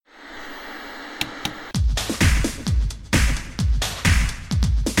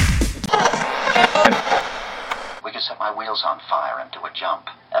my wheels on fire and do a jump.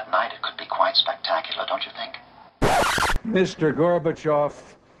 At night it could be quite spectacular, don't you think? Mr. Gorbachev,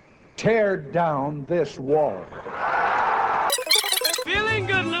 tear down this wall. Feeling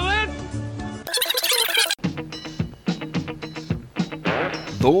good, Lewis?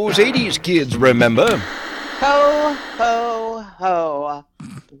 Those 80s kids remember. Ho, ho, ho.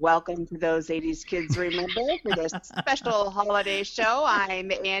 Welcome to Those 80s Kids Remember for this special holiday show.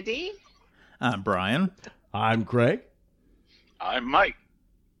 I'm Andy. I'm Brian. I'm Craig. I'm Mike.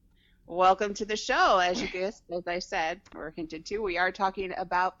 Welcome to the show. As you guessed, as I said, or hinted to, we are talking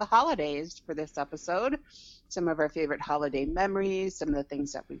about the holidays for this episode. Some of our favorite holiday memories, some of the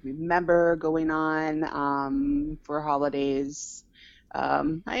things that we remember going on for holidays.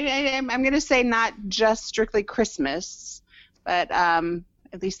 I'm going to say not just strictly Christmas, but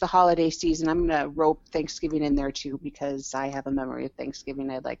at least the holiday season. I'm going to rope Thanksgiving in there too because I have a memory of Thanksgiving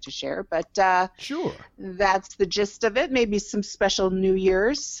I'd like to share. But Sure. That's the gist of it. Maybe some special New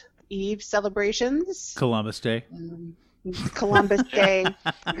Year's Eve celebrations. Columbus Day. Columbus Day,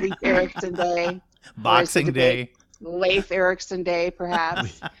 Leif Erikson Day. Boxing Day. Leif Erikson Day,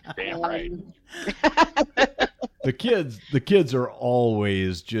 perhaps. Damn right. The kids are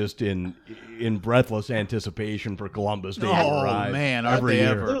always just in breathless anticipation for Columbus Day to Oh, arrive. man, aren't every they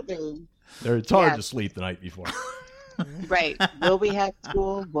year. ever. Absolutely. It's hard Yes. to sleep the night before. Right. Will we have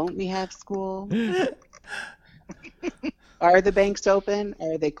school? Won't we have school? Are the banks open?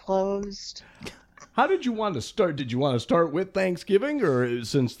 Are they closed? How did you want to start? Did you want to start with Thanksgiving, or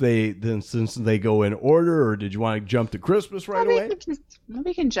since they go in order, or did you want to jump to Christmas right away?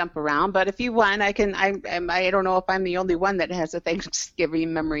 We can jump around, but if you want, I can. I don't know if I'm the only one that has a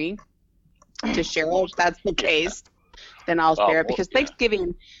Thanksgiving memory to share. If that's the case, then I'll share it because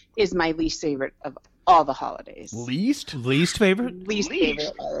Thanksgiving is my least favorite of all the holidays. Least favorite? Least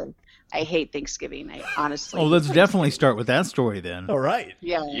favorite. I hate Thanksgiving. I honestly. Oh, let's definitely start with that story then. All right.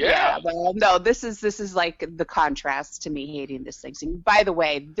 Yeah. Well, no, this is like the contrast to me hating this Thanksgiving. By the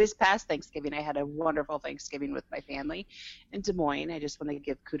way, this past Thanksgiving, I had a wonderful Thanksgiving with my family in Des Moines. I just want to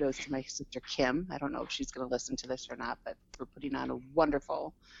give kudos to my sister Kim. I don't know if she's going to listen to this or not, but we're putting on a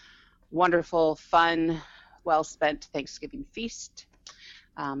wonderful, wonderful, fun, well-spent Thanksgiving feast.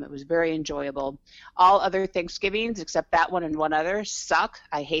 It was very enjoyable. All other Thanksgivings, except that one and one other, suck.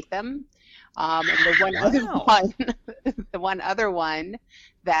 I hate them. And the one other one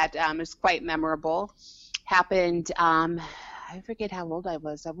that is quite memorable happened. I forget how old I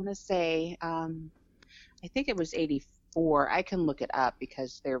was. I want to say, I think it was 84. I can look it up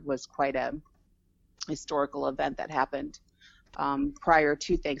because there was quite a historical event that happened prior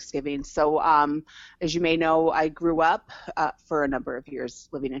to Thanksgiving. So as you may know, I grew up for a number of years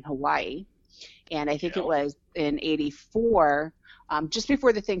living in Hawaii. And I think it was in 84, just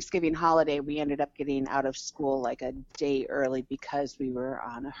before the Thanksgiving holiday, we ended up getting out of school like a day early because we were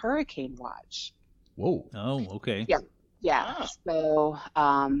on a hurricane watch. Whoa. Oh, okay. Yeah. Ah. So,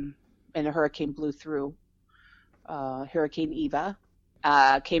 and a hurricane blew through. Hurricane Eva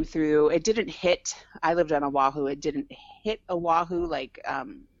came through. It didn't hit. I lived on Oahu. It didn't hit Oahu like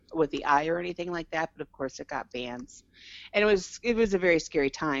with the eye or anything like that. But of course, it got bands, and it was a very scary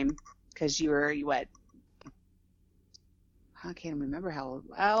time because you were what? I can't remember how old.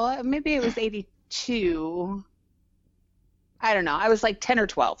 Well, maybe it was 82. I don't know. I was like 10 or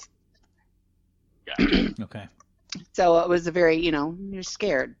 12. Okay. So it was a very, you're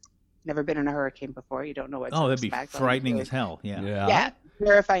scared. Never been in a hurricane before. You don't know what to That'd be expect. frightening as hell. Yeah. Yeah,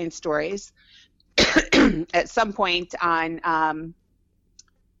 terrifying stories. At some point on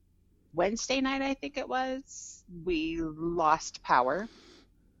Wednesday night, I think it was, we lost power.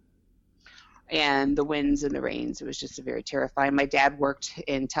 And the winds and the rains, it was just very terrifying. My dad worked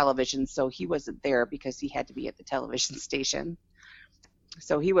in television, so he wasn't there because he had to be at the television station.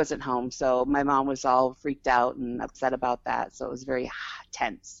 So he wasn't home. So my mom was all freaked out and upset about that. So it was very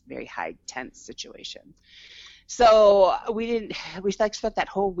tense, very high tense situation. So we spent that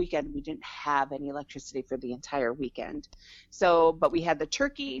whole weekend. We didn't have any electricity for the entire weekend. So, but we had the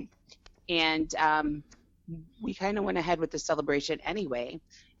turkey, and we kind of went ahead with the celebration anyway.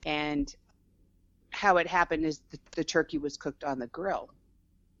 And how it happened is the turkey was cooked on the grill.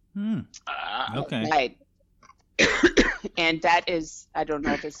 Okay. Right. And that is, I don't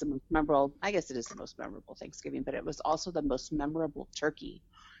know if it's the most memorable, I guess it is the most memorable Thanksgiving, but it was also the most memorable turkey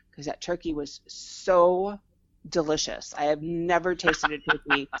because that turkey was so delicious. I have never tasted a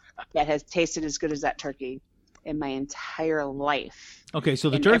turkey that has tasted as good as that turkey in my entire life. Okay, so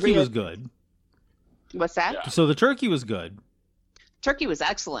the turkey was good. What's that? Yeah. So the turkey was good. Turkey was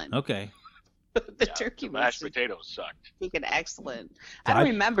excellent. Okay. The turkey the was mashed just potatoes sucked. freaking excellent. I don't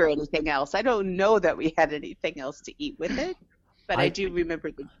remember anything else. I don't know that we had anything else to eat with it, but I do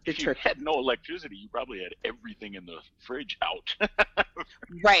remember the If you turkey. had no electricity, you probably had everything in the fridge out.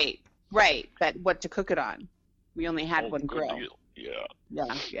 Right. But what to cook it on? We only had Oh, one good grill. deal. Yeah.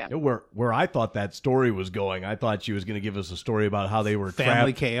 Yeah. Yeah, where I thought that story was going, I thought she was going to give us a story about how they were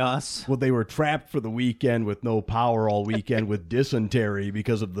Family trapped. chaos. Well, they were trapped for the weekend with no power all weekend with dysentery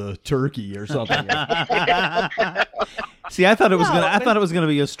because of the turkey or something. See, I thought it was No, I but- thought it was gonna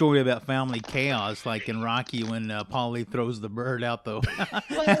be a story about family chaos, like in Rocky when Paulie throws the bird out the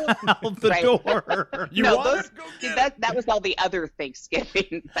out the Right. door. You No, want those- it? Go See, get that was all the other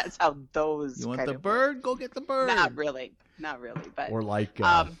Thanksgiving. That's how those. You want kind the of bird? Go get the bird. Not really, but Or like,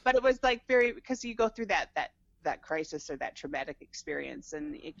 but it was like very because you go through that crisis or that traumatic experience,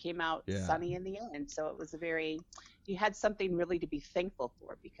 and it came out Yeah. sunny in the end. So it was you had something really to be thankful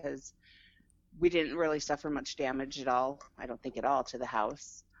for because we didn't really suffer much damage at all. I don't think at all to the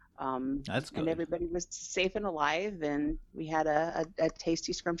house. That's good. And everybody was safe and alive, and we had a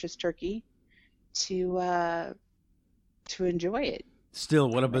tasty, scrumptious turkey to enjoy it. Still,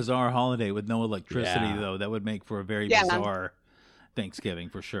 what a bizarre holiday with no electricity, Yeah. though. That would make for a very Yeah. bizarre Thanksgiving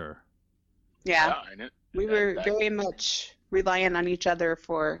for sure. Yeah, and it- we were that- very much relying on each other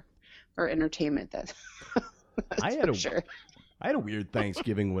for our entertainment. That's I had for a sure. I had a weird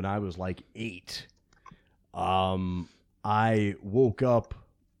Thanksgiving when I was like 8. I woke up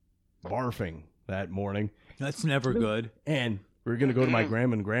barfing that morning, That's never good. and we were going to go to my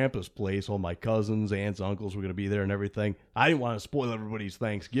grandma and grandpa's place. All my cousins, aunts, uncles were going to be there and everything. I didn't want to spoil everybody's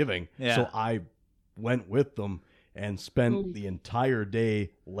Thanksgiving, Yeah. so I went with them and spent the entire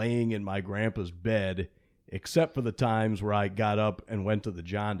day laying in my grandpa's bed, except for the times where I got up and went to the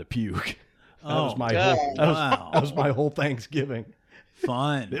John to puke. That was my God. whole. Wow. That was my whole Thanksgiving.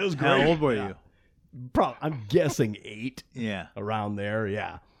 Fun. It was How great. old were Yeah. you? I'm guessing 8 Yeah. around there.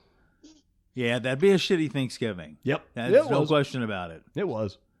 Yeah. Yeah, that'd be a shitty Thanksgiving. Yep. There's It no was. question about it. It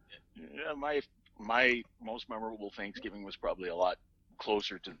was. Yeah, my most memorable Thanksgiving was probably a lot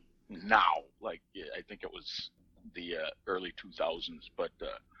closer to now. Like yeah, I think it was the early 2000s, but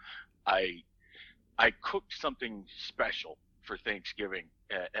I cooked something special for Thanksgiving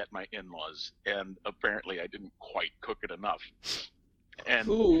at my in-laws, and apparently I didn't quite cook it enough. And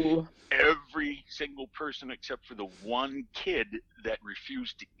Ooh. every single person except for the one kid that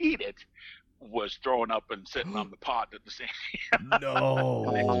refused to eat it was throwing up and sitting on the pot at the same No.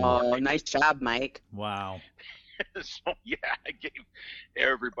 Oh, nice job, Mike. Wow. So yeah, I gave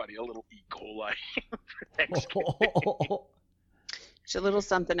everybody a little E. coli for Thanksgiving. It's a little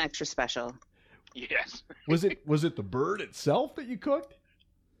something extra special. Yes. Was it the bird itself that you cooked?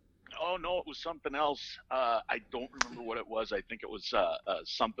 Oh no, it was something else. I don't remember what it was. I think it was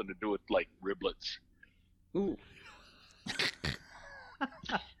something to do with like riblets. Ooh.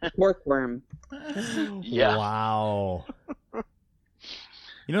 Porkworm. Yeah. Wow.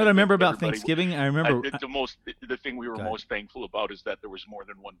 You know what I remember about Everybody- Thanksgiving? I remember. The thing we were Go ahead. most thankful about is that there was more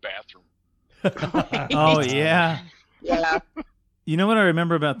than one bathroom. Oh yeah. Yeah. You know what I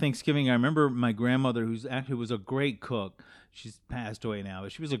remember about Thanksgiving? I remember my grandmother, who's actually was a great cook. She's passed away now,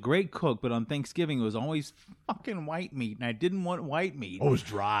 but she was a great cook. But on Thanksgiving, it was always fucking white meat, and I didn't want white meat. Oh, it was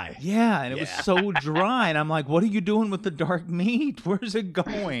dry. Yeah, and it was so dry, and I'm like, "What are you doing with the dark meat? Where's it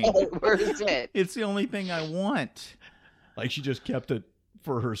going? Where is it? It's the only thing I want." Like she just kept it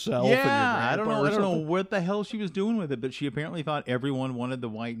for herself. Yeah, and your I don't grandpa know. or I don't know something? what the hell she was doing with it, but she apparently thought everyone wanted the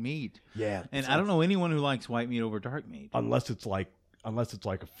white meat. Yeah. And I don't know anyone who likes white meat over dark meat. Unless it's like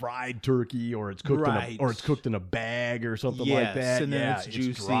a fried turkey or it's cooked Right. in it's cooked in a bag or something Yes, like that. and then yeah, it's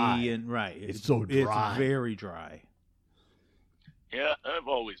juicy dry. and right. It's so dry. It's very dry. Yeah, I've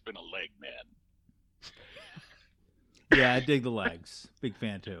always been a leg man. Yeah, I dig the legs. Big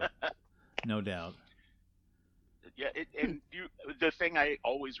fan too. No doubt. Yeah, the thing I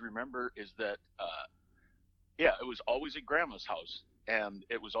always remember is that, it was always at Grandma's house, and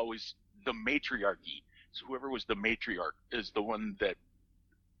it was always the matriarchy. So whoever was the matriarch is the one that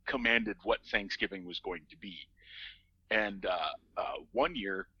commanded what Thanksgiving was going to be. And one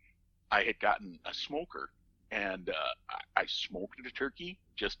year, I had gotten a smoker, and I smoked a turkey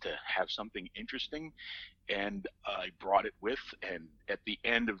just to have something interesting, and I brought it with, and at the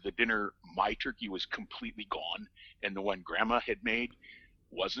end of the dinner, my turkey was completely gone, and the one Grandma had made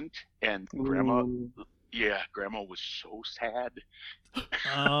wasn't, and Grandma was so sad.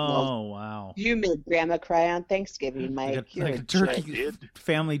 Oh wow! You made Grandma cry on Thanksgiving, Mike. Like You're a a turkey did.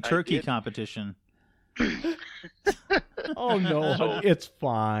 family I turkey did. competition. Oh no, So- it's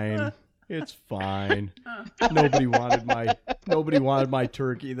fine. It's fine. Nobody wanted my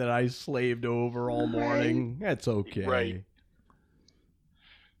turkey that I slaved over all morning. That's okay. Right.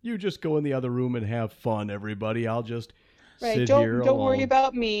 You just go in the other room and have fun, everybody. I'll just sit Don't here don't worry alone.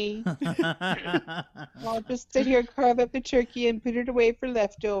 about me. I'll just sit here, carve up the turkey, and put it away for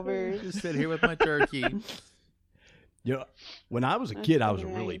leftovers. Just sit here with my turkey. You know, when I was a kid, I was a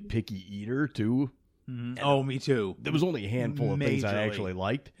really picky eater too. Oh, me too. There was only a handful of things I Majorly. actually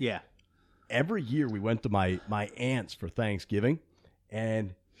liked. Yeah. Every year we went to my aunt's for Thanksgiving,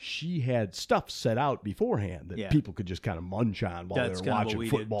 and she had stuff set out beforehand that Yeah. people could just kind of munch on while That's they were kinda what watching we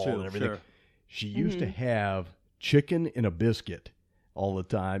did, football too, and everything. sure. She used to have chicken in a biscuit all the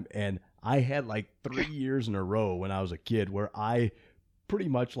time, and I had like 3 years in a row when I was a kid where I pretty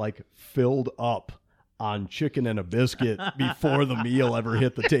much like filled up on chicken and a biscuit before the meal ever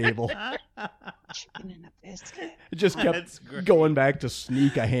hit the table. Chicken and a biscuit. It just That's kept great. going back to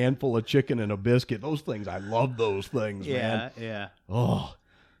sneak a handful of chicken and a biscuit. Those things, I love those things, man. Yeah. Oh,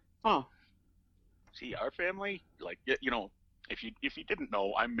 Oh, See, our family, like, you know, if you didn't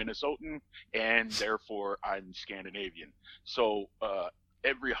know, I'm Minnesotan, and therefore I'm Scandinavian. So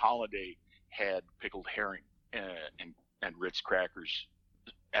every holiday had pickled herring and Ritz crackers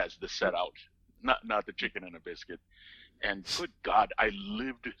as the set out, not the chicken and a biscuit. And good God, I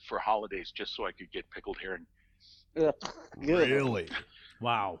lived for holidays just so I could get pickled herring. ugh. really?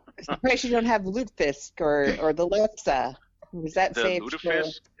 Wow. I'm surprised you don't have lutefisk or the lepsa. Was that The saved for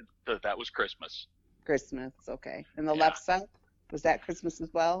lutefisk, that was Christmas. Christmas? Okay. And the Yeah. lepsa, was that Christmas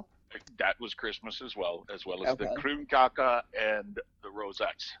as well? That was Christmas as well as the Okay. kroenkake and the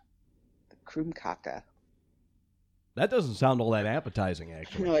rosettes. The kroomkaka. That doesn't sound all that appetizing,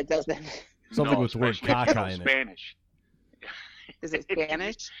 actually. No, it doesn't. Something No, with the word especially if you know caca in it. Spanish. Is it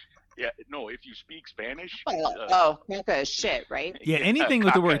Spanish? Yeah, no, if you speak Spanish. Oh, kaka is shit, right? Yeah, anything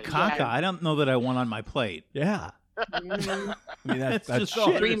with the word caca, caca, I don't know that I want on my plate. Yeah. Mhm. I mean, that's just all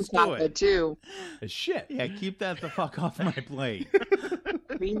shit. there Cream is to kaka it. too. It's shit. Yeah, keep that the fuck off my plate.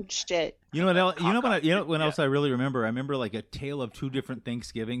 Cream shit. You know what else? You know what? You know what Yeah. else I really remember? I remember like a tale of two different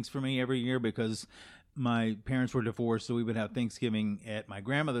Thanksgivings for me every year because my parents were divorced, so we would have Thanksgiving at my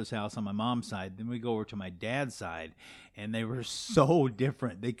grandmother's house on my mom's side. Then we go over to my dad's side, and they were so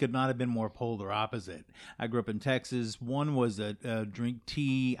different. They could not have been more polar opposite. I grew up in Texas. One was a drink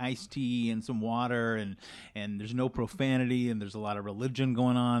tea, iced tea, and some water, and there's no profanity, and there's a lot of religion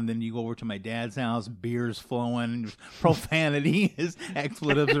going on. Then you go over to my dad's house, beer's flowing, profanity, his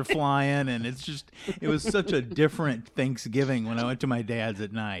expletives are flying, and it was such a different Thanksgiving when I went to my dad's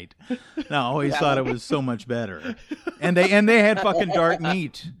at night. And I always thought it was so much better. And they had fucking dark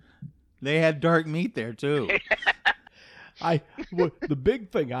meat. They had dark meat there too. The big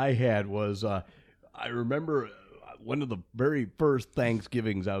thing I had was I remember one of the very first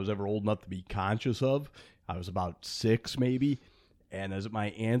Thanksgivings I was ever old enough to be conscious of. I was about 6 maybe, and I was at my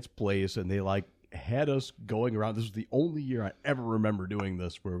aunt's place, and they like had us going around. This was the only year I ever remember doing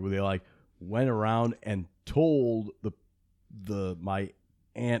this, where they like went around and told my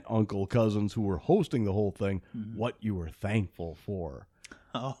aunt, uncle, cousins who were hosting the whole thing what you were thankful for.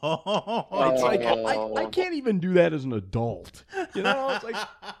 Oh, It's like I can't even do that as an adult. You know, it's like,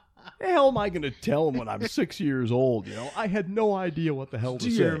 the hell am I going to tell them when I'm 6 years old? You know, I had no idea what the hell to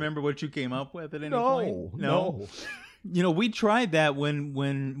do say. you remember what you came up with at any No, point? no. You know, we tried that when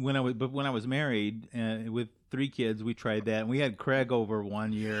I was married with 3 kids. We tried that, and we had Craig over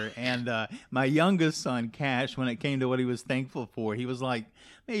one year. And my youngest son, Cash, when it came to what he was thankful for, he was like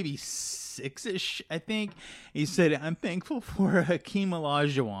maybe 6-ish, I think. He said, "I'm thankful for Hakeem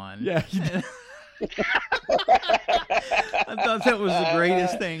Olajuwon." Yeah, I thought that was the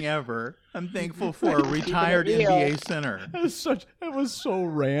greatest thing ever. I'm thankful for a retired NBA center. it was so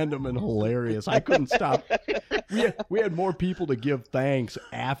random and hilarious. I couldn't stop. We had more people to give thanks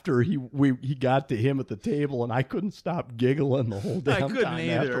after he got to him at the table, and I couldn't stop giggling the whole damn I couldn't time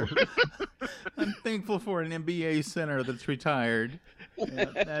either. afterward. I'm thankful for an NBA center that's retired. Yeah,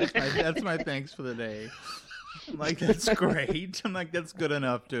 that's my thanks for the day. I'm like, that's great. I'm like, that's good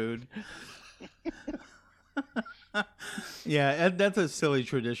enough, dude. Yeah, that's a silly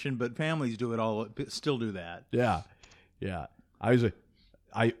tradition, but families do it still do that. Yeah.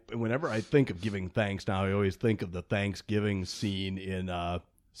 Whenever I think of giving thanks now, I always think of the Thanksgiving scene in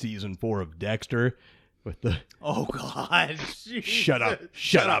season 4 of Dexter with the Oh God! shut up,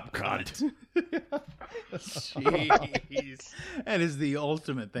 cunt. Jeez, that is the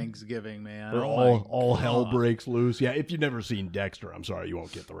ultimate Thanksgiving, man. Where Oh, all my hell God. breaks loose. Yeah, if you've never seen Dexter, I'm sorry you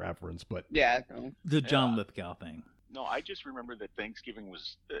won't get the reference, but Yeah. The John Lithgow thing. No, I just remember that Thanksgiving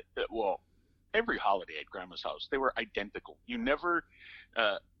was, every holiday at Grandma's house, they were identical. You never,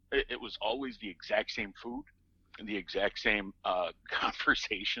 it was always the exact same food and the exact same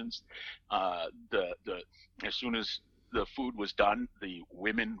conversations. The as soon as the food was done, the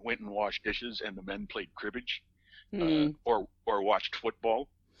women went and washed dishes, and the men played cribbage or watched football.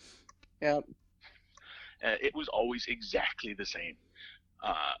 Yep. It was always exactly the same.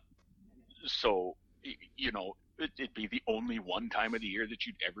 So, you know, it'd be the only one time of the year that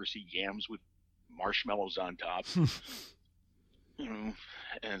you'd ever see yams with marshmallows on top,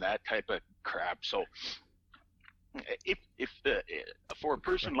 and that type of crap. So, if for a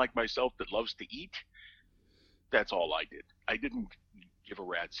person like myself that loves to eat, that's all I did. I didn't give a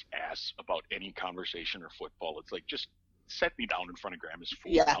rat's ass about any conversation or football. It's like, just set me down in front of Grandma's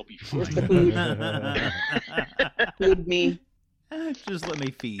food. Yeah. I'll be fine. Just the food. Food me. Just let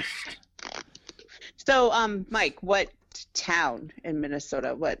me feast. So, Mike, what town in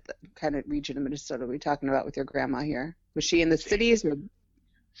Minnesota, what kind of region of Minnesota are we talking about with your grandma here? Was she in the cities or?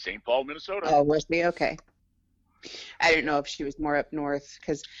 St. Paul, Minnesota. Oh, was she? Okay. I didn't know if she was more up north,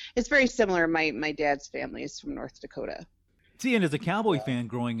 because it's very similar. My dad's family is from North Dakota. See, and as a Cowboy fan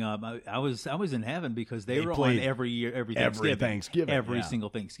growing up, I was in heaven because they were on played every year, every Thanksgiving, every yeah. single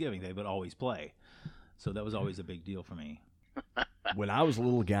Thanksgiving. They would always play, so that was always a big deal for me. When I was a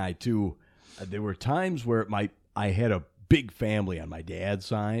little guy too, there were times where I had a big family on my dad's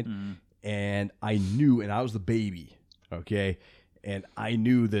side, and I knew, and I was the baby, okay, and I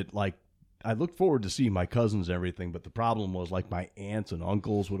knew that, like, I looked forward to seeing my cousins and everything, but the problem was, like, my aunts and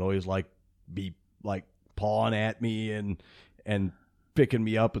uncles would always be pawing at me and picking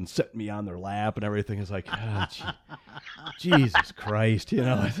me up and setting me on their lap and everything. It's like, oh, Jesus Christ, you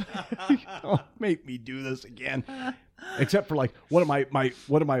know, don't make me do this again. Except for, like, one of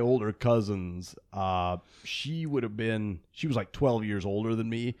my older cousins, she was like 12 years older than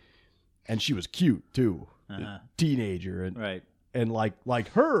me, and she was cute too, teenager, and Right. and like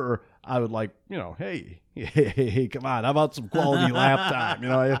her, I would, like, you know, hey, come on, how about some quality lap time, you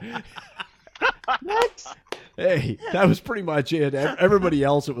know? What? Hey, that was pretty much it. Everybody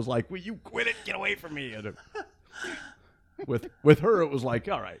else, it was like, will you quit it? Get away from me. And with her, it was like,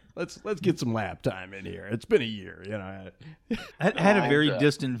 all right, let's get some lap time in here. It's been a year, you know. I had a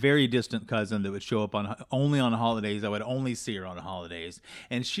very distant cousin that would show up only on holidays. I would only see her on holidays,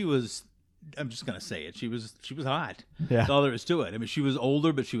 and she was, I'm just gonna say it, she was hot. Yeah. That's all there is to it. I mean, she was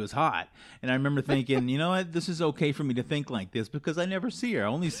older, but she was hot. And I remember thinking, you know what, this is okay for me to think like this because I never see her. I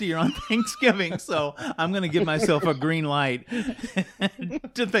only see her on Thanksgiving, so I'm gonna give myself a green light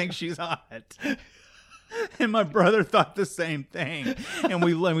to think she's hot. And my brother thought the same thing, and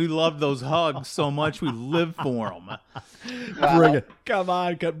we loved those hugs so much. We lived for them. Bring it, come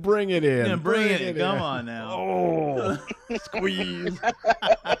on, bring it in. Yeah, bring it. in. Come on now. Oh, squeeze.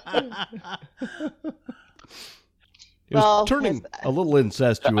 It was Well, turning a little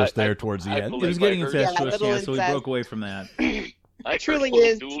incestuous there towards the end. It was getting Like I heard- incestuous, Yeah, a yeah, little so we incest. broke away from that. I truly heard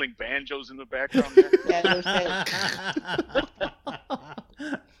is. dueling banjos in the background there. Yeah, no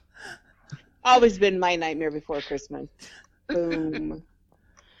shit. Always been my nightmare before Christmas. Boom.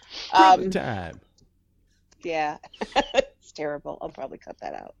 Good time. Yeah. It's terrible. I'll probably cut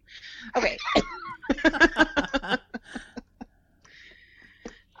that out. Okay.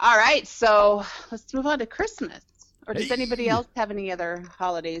 All right, so let's move on to Christmas. Or does Hey. anybody else have any other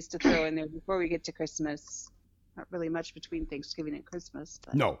holidays to throw in there before we get to Christmas? Not really much between Thanksgiving and Christmas.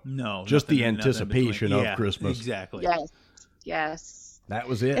 But No, Just the nothing anticipation between. of Yeah, Christmas. Exactly. Yes. That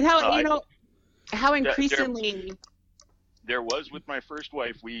was it. And how, No, how increasingly... There was, with my first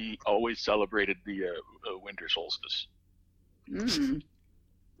wife, we always celebrated the winter solstice. Mm,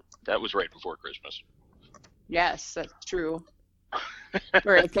 That was right before Christmas. yes, that's true.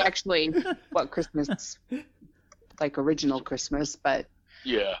 Or it's actually what Christmas, like original Christmas, but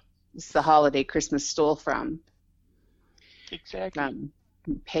Yeah, it's the holiday Christmas stole from exactly.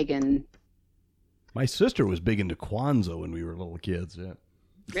 pagan. My sister was big into Kwanzaa when we were little kids. Yeah.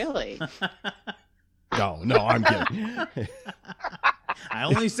 Really? No, I'm kidding. I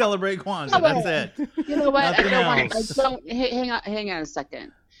only celebrate Kwanzaa. That's it. You know what? Nothing I else. don't. Hang on a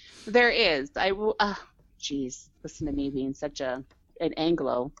second. There is. I will. Geez, listen to me being such an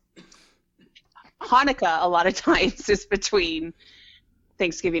Anglo. Hanukkah a lot of times is between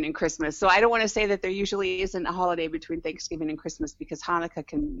Thanksgiving and Christmas. So I don't want to say that there usually isn't a holiday between Thanksgiving and Christmas, because Hanukkah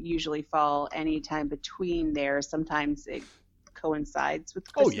can usually fall any time between there. Sometimes it coincides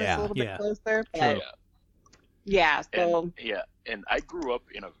with Christmas yeah. a little bit Yeah. closer. But True. yeah, so And I grew up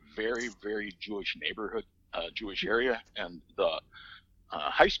in a very, very Jewish neighborhood, Jewish area, and the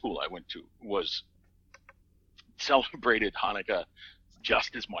high school I went to was celebrated Hanukkah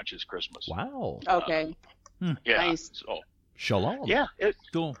just as much as Christmas. Wow. okay. Yeah. Nice. So Shalom. Yeah.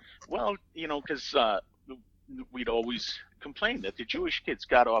 Cool. Well, because we'd always complain that the Jewish kids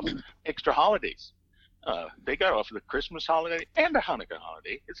got off extra holidays. They got off the Christmas holiday and the Hanukkah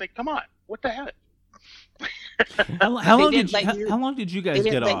holiday. It's like, come on, what the heck? How long didn't did let you- how long did you They guys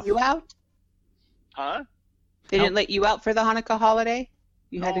didn't get let off? you out? Huh? They How- didn't let you out for the Hanukkah holiday?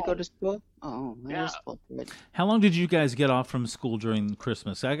 You had to go No. to school? Oh, that Yeah. was bullshit. How long did you guys get off from school during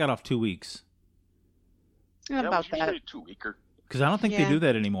Christmas? I got off 2 weeks Yeah, That about was that. usually a 2-weeker. because I don't think they Yeah. do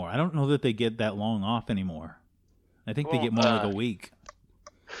that anymore. I don't know that they get that long off anymore. I think they Well, get more like a week.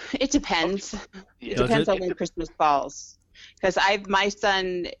 It depends. Yeah. It Does depends it? on when Christmas falls. Because my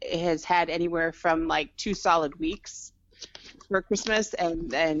son has had anywhere from like 2 solid weeks for Christmas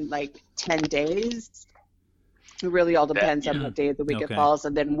and like 10 days. It really all depends on what day of the week Okay. it falls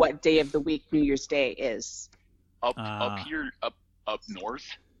and then what day of the week New Year's Day is. Up Ah. here, up north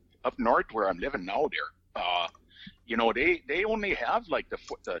where I'm living now, there. They only have like the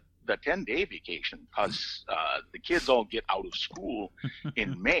 10-day vacation because the kids all get out of school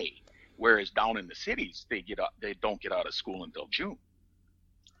in May, whereas down in the cities they don't get out of school until June.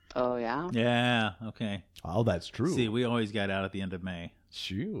 Oh, yeah? Yeah. Okay. Oh, that's true. See, we always got out at the end of May.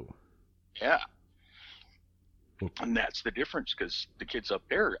 Shoo. Yeah. And that's the difference because the kids up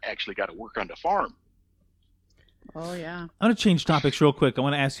there actually got to work on the farm. Oh, yeah. I want to change topics real quick. I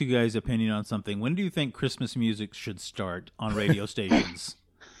want to ask you guys' opinion on something. When do you think Christmas music should start on radio stations?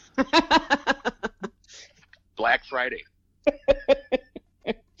 Black Friday.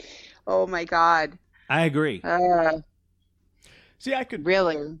 Oh, my God. I agree. See, I could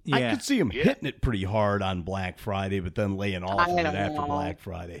Really? Yeah. I could see him Yeah. hitting it pretty hard on Black Friday, but then laying off I of it don't after know. Black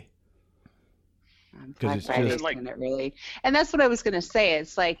Friday. Black it's Friday's just- when it really, and that's what I was going to say.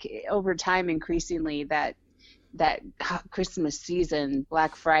 It's like over time, increasingly that Christmas season,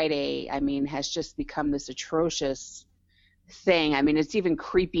 Black Friday, I mean, has just become this atrocious thing. I mean, it's even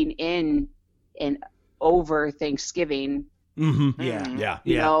creeping in over Thanksgiving, Mm-hmm. Yeah. Yeah.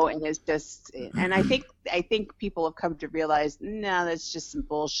 you Yeah. know, and it's just, and I think people have come to realize, no, that's just some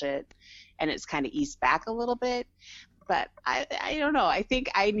bullshit, and it's kind of eased back a little bit. But I don't know. I think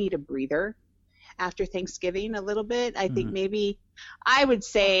I need a breather after Thanksgiving a little bit. I think maybe I would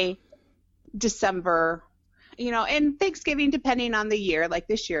say December, and Thanksgiving, depending on the year. Like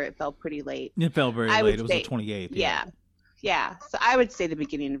this year, it fell pretty late. It fell very I late. would It was say- the 28th. Yeah. So I would say the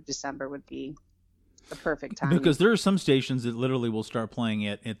beginning of December would be the perfect time. Because there are some stations that literally will start playing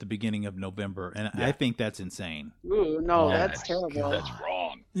it at the beginning of November, and I Yeah. think that's insane. Ooh, no, Oh, that's my terrible. God. That's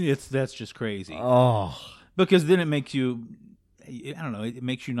wrong. That's just crazy. Oh. Because then it makes you, I don't know, it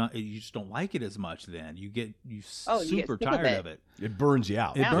makes you not, you just don't like it as much. Then you get Oh, you get super sick of tired it. of it. It burns you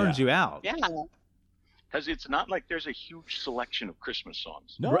out. It burns you out. Yeah. Because it's not like there's a huge selection of Christmas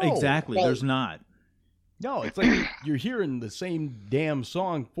songs. No. Right, exactly. Right. There's not. No, it's like you're hearing the same damn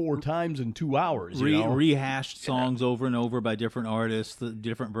song 4 times in 2 hours. You know? Rehashed songs over and over by different artists, the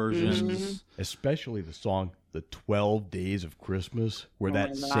different versions. Especially the song "The 12 Days of Christmas," where Oh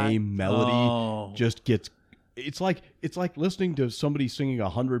that my God. same melody Oh. just gets. It's like listening to somebody singing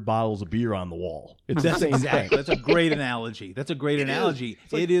 100 bottles of beer on the wall. It's the That's same exactly. thing. That's a great analogy. That's a great It is. analogy.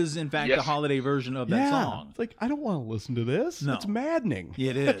 It's like- It is, in fact, Yes. the holiday version of that Yeah, song. it's like I don't want to listen to this. No. It's maddening.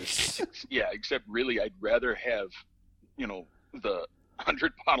 It is. Yeah, except really, I'd rather have, the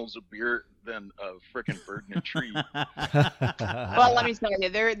 100 bottles of beer than a frickin' bird in a tree. Well, let me tell you,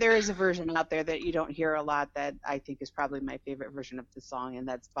 there is a version out there that you don't hear a lot that I think is probably my favorite version of the song, and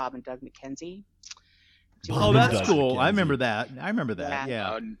that's Bob and Doug McKenzie. Oh, Bob that's Doug cool. I McKenzie. remember that. I remember that. Yeah.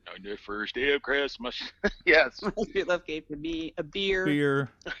 Yeah. On the first day of Christmas. Yes. Your love gave to me a beer. Beer.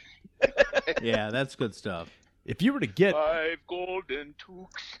 Yeah, that's good stuff. If you were to get 5 golden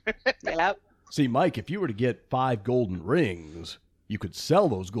toques. Yep. See, Mike, if you were to get 5 golden rings, you could sell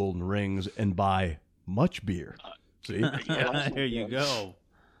those golden rings and buy much beer. See? Yes. There you go.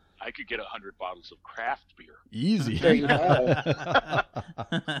 I could get 100 bottles of craft beer. Easy. There you go.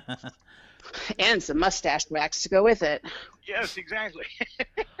 And some mustache wax to go with it. Yes, exactly.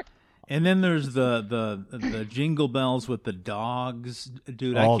 And then there's the jingle bells with the dogs,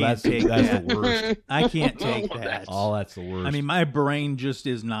 dude. I Oh, can't that's take that. the worst. I can't take that. that's- Oh, that's the worst. I mean, my brain just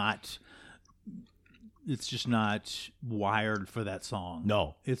is not. It's just not wired for that song.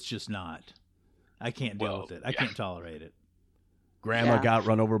 no. It's just not. I can't deal Well, with it. I yeah. can't tolerate it. Grandma Yeah. got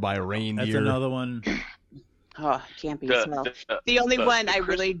run over by a reindeer. That's another one. Oh, can't be so. The only one I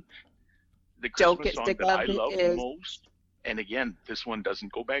really the don't Christmas get song sick that I of love is- most, and again, this one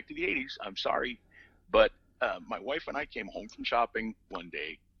doesn't go back to the 80s. I'm sorry, but my wife and I came home from shopping one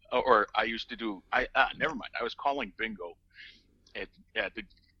day, or I used to do. Never mind. I was calling bingo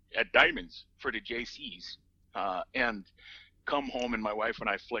at Diamonds for the JCs, and come home, and my wife and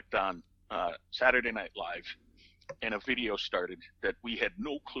I flicked on Saturday Night Live, and a video started that we had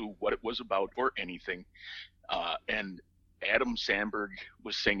no clue what it was about or anything. And Adam Sandberg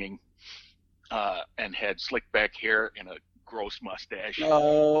was singing and had slick back hair and a gross mustache.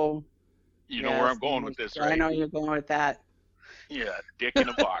 Oh. You know where I'm going with this, right? I know you're going with that. Yeah, Dick in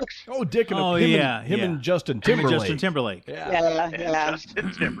a Box. Oh, Dick and Oh, him, yeah, and, him yeah. and Justin Him and Timberlake. Justin Timberlake. Yeah. And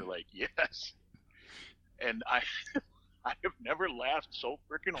Justin Timberlake, yes. And I have never laughed so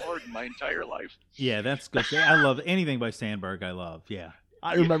freaking hard in my entire life. Yeah, that's good. I love anything by Sandberg. I love. Yeah.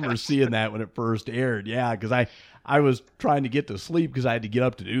 I remember seeing that when it first aired. Yeah, because I was trying to get to sleep because I had to get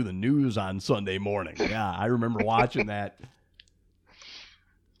up to do the news on Sunday morning. Yeah, I remember watching that.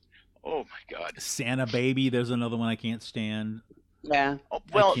 Oh my God. Santa Baby. There's another one I can't stand. Yeah. Oh,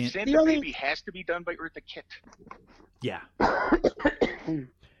 well, can't- Santa The only- Baby has to be done by Eartha Kitt. Yeah.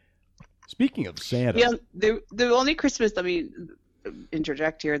 Speaking of Santa, Yeah, the only Christmas, let me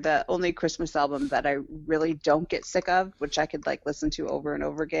interject here, the only Christmas album that I really don't get sick of, which I could like listen to over and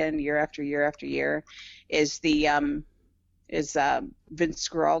over again, year after year after year, is the Vince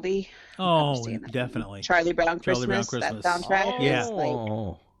Guaraldi. Oh, saying that. definitely. Charlie Brown Charlie Brown Christmas. Christmas. That soundtrack Yeah. is like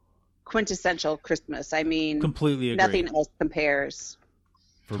Oh. quintessential Christmas. I mean, Completely agree. nothing else compares.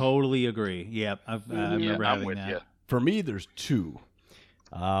 Totally agree. Yep. I remember I'm having with that. you. For me, there's two.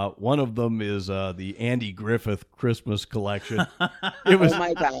 One of them is the Andy Griffith Christmas collection. It was Oh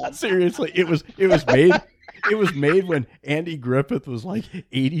my God. seriously. It was made. It was made when Andy Griffith was like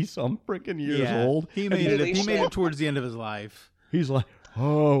 80 some freaking years Yeah. old. He And made it. He Holy made it shit. towards the end of his life. He's like,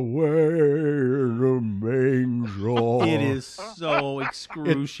 oh, where the manger? It is so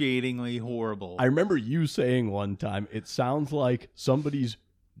excruciatingly horrible. I remember you saying one time, it sounds like somebody's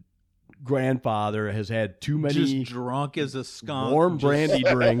grandfather has had too many just drunk as a skunk. warm just- brandy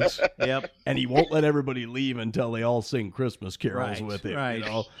drinks, Yep. and he won't let everybody leave until they all sing Christmas carols Right, with him. right. You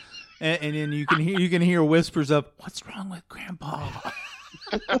know? And then you can hear whispers of "What's wrong with Grandpa?"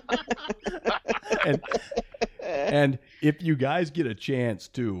 And if you guys get a chance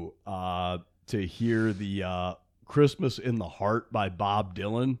to hear the Christmas in the Heart by Bob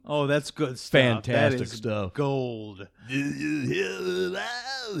Dylan, Oh, that's good stuff. Fantastic That is stuff. Gold. it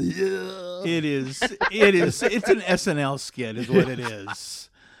It is. It's an SNL skit, is what it is.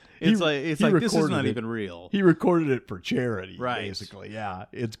 It's He- like he this is recorded not it. even real. He recorded it for charity, Right. basically. Yeah,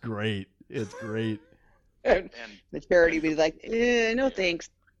 it's great. It's great. And The charity would be like, no thanks.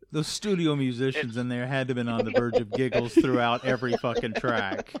 Those studio musicians in there had to have been on the verge of giggles throughout every fucking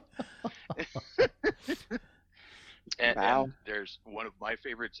track. Wow. and there's one of my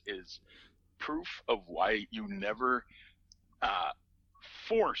favorites is proof of why you never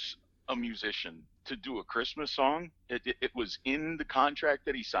force a musician to do a Christmas song. It was in the contract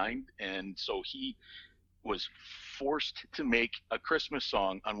that he signed, and so he was forced to make a Christmas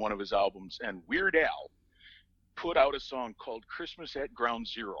song on one of his albums, and Weird Al put out a song called Christmas at Ground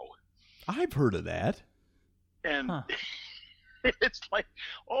Zero. I've heard of that. And Huh. it's like,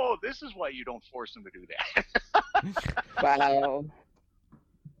 oh, this is why you don't force him to do that. Wow.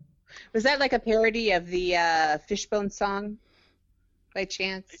 Was that like a parody of the Fishbone song by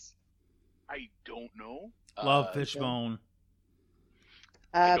chance? I don't know. Love Fishbone.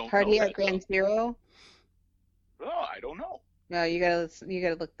 don't Party know at that Grand song. Zero? Oh, I don't know. No, you gotta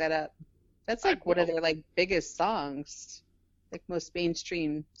look that up. That's like one of will. their like biggest songs, like most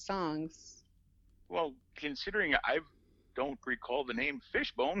mainstream songs. Well, considering I don't recall the name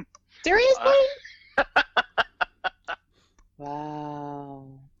Fishbone. Seriously? Wow.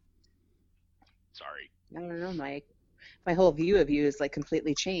 Sorry. I don't know, Mike. My whole view of you is like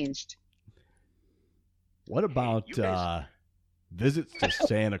completely changed. What about you guys- visits to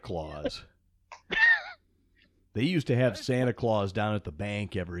Santa Claus? They used to have Santa Claus down at the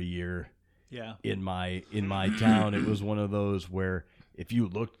bank every year Yeah. in my town. It was one of those where if you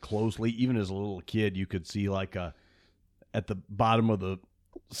looked closely, even as a little kid, you could see like at the bottom of the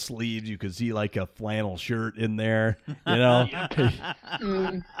sleeves, you could see like a flannel shirt in there. You know,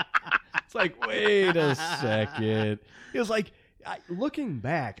 Mm. it's like, wait a second. It was like, looking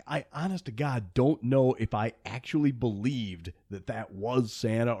back, I honest to God don't know if I actually believed that was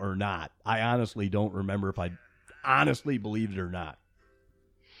Santa or not. I honestly don't remember if I honestly believed it or not.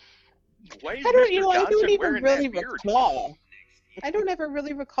 Why is I don't, Mr. I Johnson don't even wearing really that beard? recall. I don't ever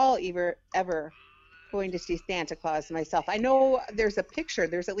really recall ever going to see Santa Claus myself. I know there's a picture.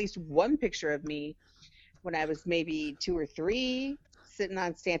 There's at least one picture of me when I was maybe 2 or 3, sitting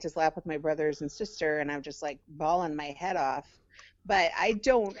on Santa's lap with my brothers and sister, and I'm just like bawling my head off. But I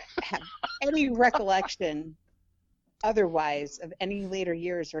don't have any recollection otherwise of any later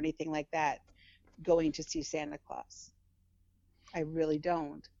years or anything like that. going to see Santa Claus. I really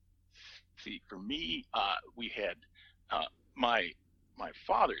don't. See, for me, we had my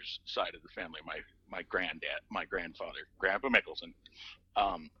father's side of the family, my grandfather, Grandpa Mickelson.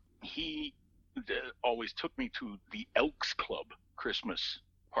 He always took me to the Elks Club Christmas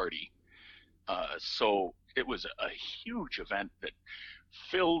party. So it was a huge event that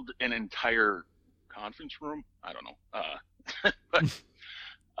filled an entire conference room. I don't know, but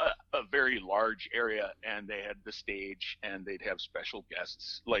a very large area, and they had the stage, and they'd have special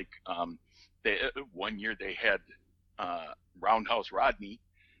guests. Like one year they had Roundhouse Rodney,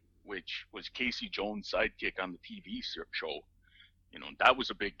 which was Casey Jones' sidekick on the TV show. You know, that was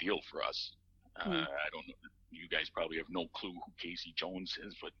a big deal for us. I don't know. You guys probably have no clue who Casey Jones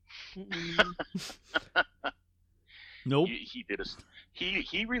is, but Nope.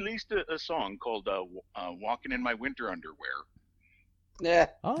 He released a song called "Walking in My Winter Underwear." Yeah.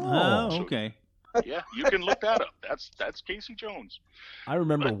 Oh, okay. Yeah, you can look that up. That's Casey Jones. I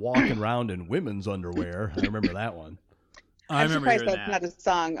remember walking around in women's underwear. I remember that one. I I'm remember surprised hearing that's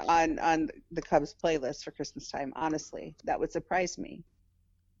that. not a song on the Cubs playlist for Christmas time. Honestly, that would surprise me.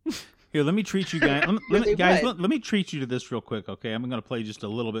 Here, let me treat you guys. Really Let would. me treat you to this real quick, okay? I'm going to play just a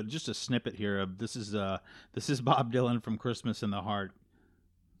little bit, just a snippet here of this is Bob Dylan from Christmas in the Heart.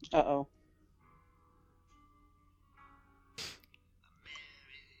 Uh-oh.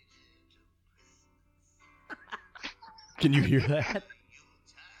 Can you hear that?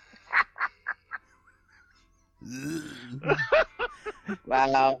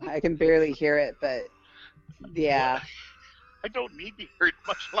 Wow, I can barely hear it, but yeah, I don't need to hear it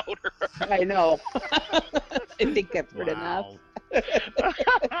much louder. I know. I think I've heard enough.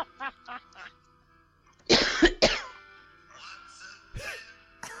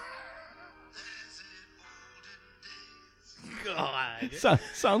 God.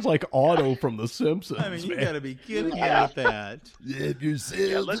 Sounds like Otto from The Simpsons. I mean, you man. got to be kidding me with that.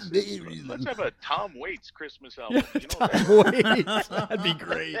 Yeah, let's have a Tom Waits Christmas album. You know that? Wait, that'd be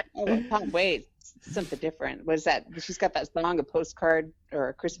great. Oh, Tom Waits, something different. Was that? She's got that song, a postcard or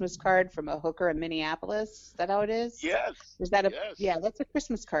a Christmas card from a hooker in Minneapolis. Is that how it is? Yes. Is that a? Yes. Yeah, that's a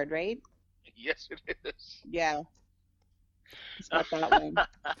Christmas card, right? Yes, it is. Yeah. It's not that one.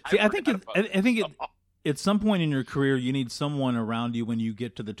 See, I think forgot about that song. at some point in your career, you need someone around you when you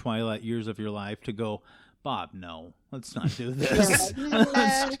get to the twilight years of your life to go, Bob, no, let's not do this.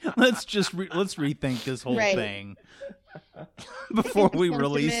 let's rethink this whole Right. thing before we Sentiment,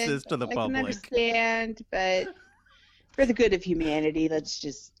 release this to the I can public. understand, but for the good of humanity, let's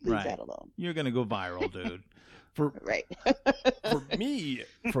just leave Right. that alone. You're gonna go viral, dude. Right. For me,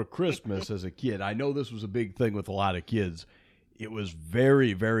 for Christmas as a kid, I know this was a big thing with a lot of kids. It was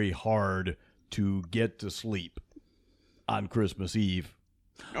very, very hard to get to sleep on Christmas Eve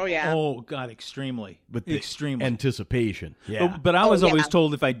Oh yeah. Oh God, extremely, with the extremely. anticipation. Yeah. But I was Oh, always yeah.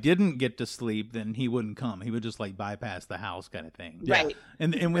 told if I didn't get to sleep, then he wouldn't come. He would just like bypass the house, kind of thing. Right.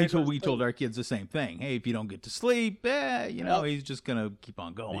 And Right, we told our kids the same thing. Hey, if you don't get to sleep, he's just gonna keep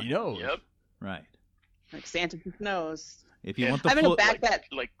on going. He knows. Yep. Right. Like Santa knows. If you Yeah. want the I'm gonna full, back that.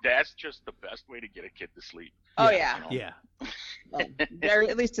 Like that's just the best way to get a kid to sleep. Oh You yeah. know? yeah, Or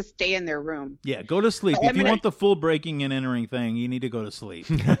at least to stay in their room. yeah, go to sleep. I'm If you gonna- want the full breaking and entering thing, you need to go to sleep.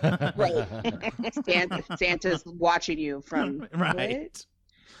 Right. Santa's watching you from Right. What?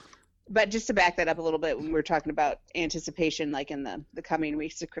 But just to back that up a little bit, when we were talking about anticipation, like in the coming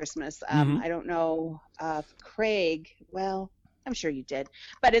weeks of Christmas, I don't know, Craig. Well, I'm sure you did,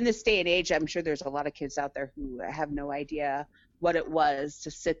 but in this day and age, I'm sure there's a lot of kids out there who have no idea what it was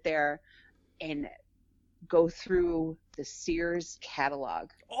to sit there and go through the Sears catalog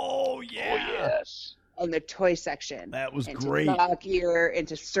Oh Oh yeah. yes. on the toy section. That was and great. to log ear and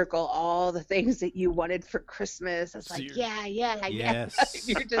to circle all the things that you wanted for Christmas. It's like, Sears. yeah. Yes.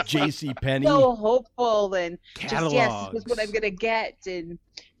 You're just like, J.C. Penney. so hopeful and just, yes, this is Catalogs. what I'm going to get. And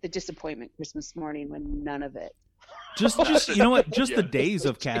the disappointment Christmas morning when none of it. Just you know what? Just the Yeah. days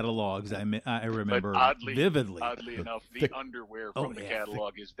of catalogs. I remember vividly. Oddly enough, the thick- underwear Oh, from the yeah,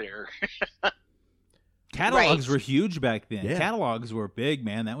 catalog is there. Catalogs Right. were huge back then. Yeah. Catalogs were big,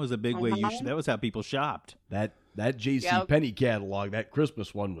 man. That was a big way. Uh-huh. That was how people shopped. That J.C. Yep. Penney catalog, that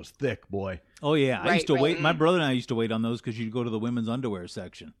Christmas one was thick, boy. Oh yeah, I Right, used to right. wait. My brother and I used to wait on those because you'd go to the women's underwear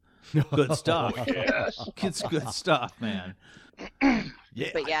section. Good stuff. Oh, yes. It's good stuff, man. Yeah.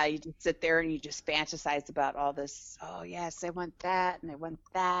 But yeah, you just sit there and you just fantasize about all this. Oh, yes, I want that and I want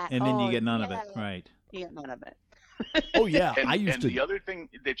that. And then Oh, you get none of it, yeah. right? You get none of it. Oh yeah. And, I used and to. the other thing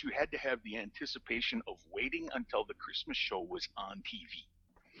that you had to have the anticipation of waiting until the Christmas show was on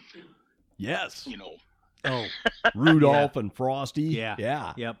TV. Yes. You know, Oh, Rudolph and Frosty. Yeah.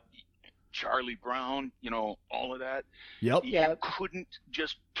 Yeah. yep. Charlie Brown, all of that. Yep. You couldn't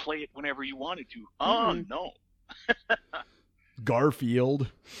just play it whenever you wanted to. Oh, no. Garfield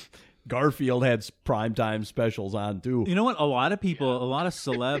had primetime specials on too. You know what? A lot of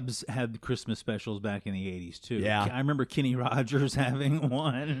celebs had Christmas specials back in the 80s too. Yeah. I remember Kenny Rogers having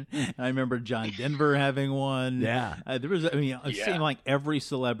one. I remember John Denver having one. Yeah. It seemed like every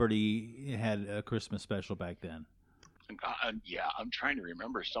celebrity had a Christmas special back then. I'm trying to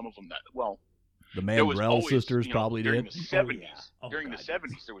remember some of them the Mandrell sisters probably during did. The 70s. Oh, during the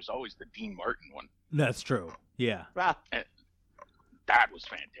 70s, there was always the Dean Martin one. That's true. Yeah. Wow. And that was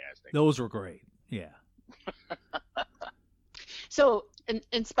fantastic. Those were great. Yeah. So,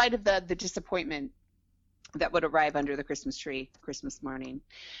 in spite of the disappointment that would arrive under the Christmas tree Christmas morning,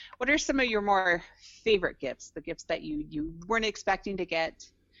 what are some of your more favorite gifts? The gifts that you weren't expecting to get,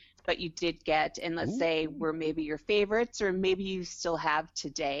 but you did get, and let's say were maybe your favorites, or maybe you still have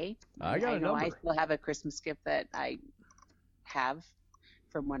today. I know I still have a Christmas gift that I have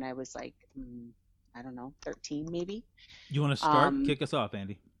from when I was like, 13 maybe. You want to start? Kick us off,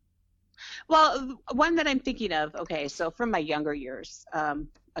 Andy. Well, one that I'm thinking of, okay, so from my younger years,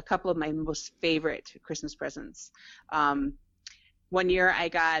 a couple of my most favorite Christmas presents. One year I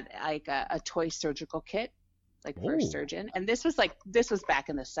got like a toy surgical kit, like for a surgeon. And this was back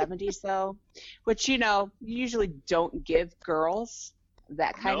in the 70s though, which, you usually don't give girls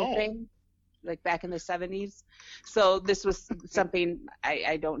that kind of thing, like back in the 70s. So this was something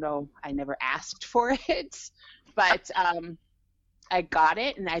I don't know. I never asked for it, but I got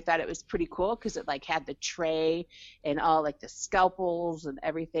it and I thought it was pretty cool because it like had the tray and all like the scalpels and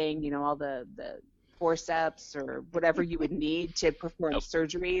everything, all the forceps or whatever you would need to perform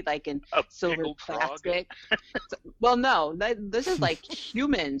surgery, like in silver plastic. Well, no, this is like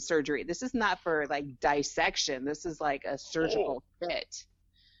human surgery. This is not for like dissection. This is like a surgical fit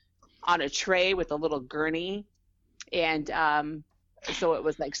on a tray with a little gurney. And so it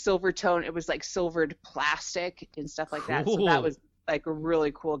was like silver tone. It was like silvered plastic and stuff like that. So that was like a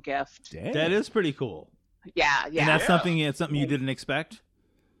really cool gift. Damn. That is pretty cool. Yeah. And that's something you didn't expect?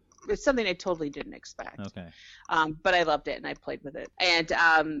 It's something I totally didn't expect. Okay. But I loved it and I played with it.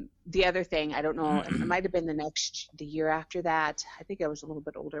 And the other thing, I don't know, it might have been the year after that. I think I was a little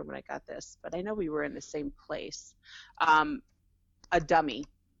bit older when I got this, but I know we were in the same place. A dummy,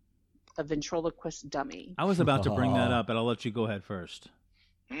 a ventriloquist dummy. I was about to bring that up, but I'll let you go ahead first.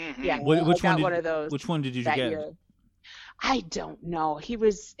 Mm-hmm. Yeah, Which one of those. Which one did you that get? Year. I don't know. It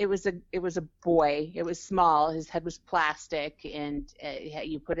was a boy. It was small. His head was plastic, and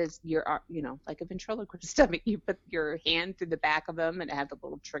you put your like a ventriloquist dummy. You put your hand through the back of him, and it had the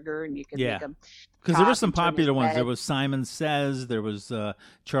little trigger, and you could make him. Because there were some popular ones. There was Simon Says. There was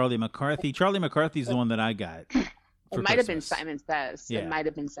Charlie McCarthy. Charlie McCarthy's the one that I got. It might have been Simon Says. Yeah. It might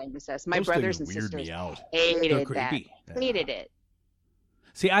have been Simon Says. My Those brothers and things weird sisters me out. hated They're that. creepy. Hated it.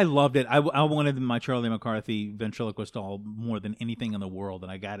 See, I loved it. I wanted my Charlie McCarthy ventriloquist doll more than anything in the world, and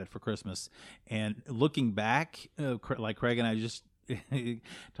I got it for Christmas. And looking back, like Craig and I just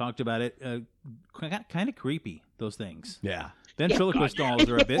talked about it, kind of creepy, those things. Yeah. Ventriloquist dolls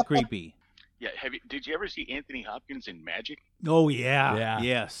are a bit creepy. Yeah. Did you ever see Anthony Hopkins in Magic? Oh, yeah. Yeah.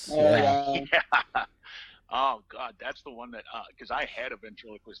 Yes. Yeah. Oh God, that's the one that because I had a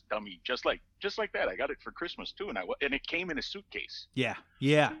ventriloquist dummy just like that. I got it for Christmas too, and it came in a suitcase. Yeah.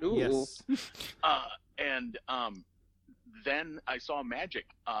 Yeah. Ooh. Yes. And then I saw Magic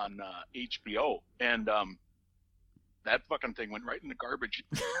on HBO, and that fucking thing went right in the garbage.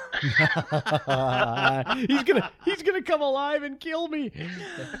 He's gonna come alive and kill me.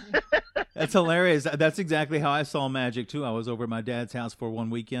 That's hilarious. That's exactly how I saw Magic too. I was over at my dad's house for one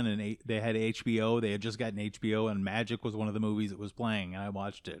weekend, and they had HBO. They had just gotten HBO, and Magic was one of the movies that was playing, and I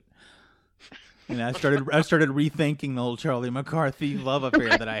watched it. And I started rethinking the whole Charlie McCarthy love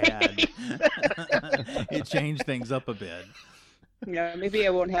affair that I had. It changed things up a bit. Yeah, maybe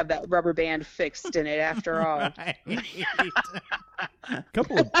I won't have that rubber band fixed in it after all. A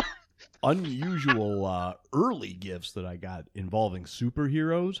couple of unusual early gifts that I got involving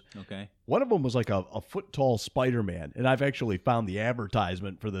superheroes. Okay. One of them was like a foot-tall Spider-Man, and I've actually found the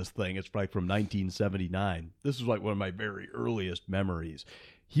advertisement for this thing. It's like from 1979. This is like one of my very earliest memories.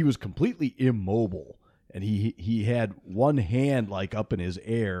 He was completely immobile, and he had one hand like up in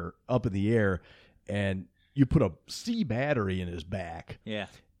the air, and you put a C battery in his back. Yeah.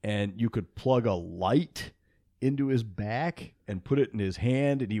 And you could plug a light into his back and put it in his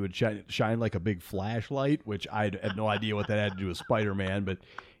hand, and he would shine like a big flashlight, which I had no idea what that had to do with Spider-Man.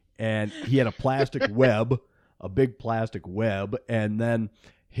 And he had a plastic web, a big plastic web, and then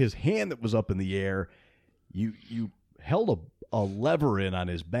his hand that was up in the air, you held a lever in on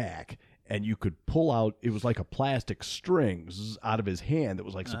his back, and you could pull out, it was like a plastic string out of his hand that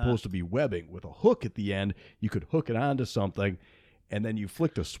was like supposed to be webbing with a hook at the end. You could hook it onto something, and then you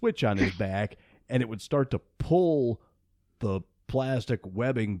flicked a switch on his back, and it would start to pull the plastic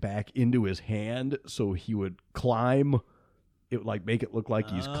webbing back into his hand, so he would climb. It would like make it look like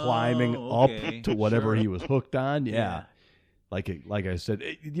he's climbing up to whatever he was hooked on. Yeah. Like I said,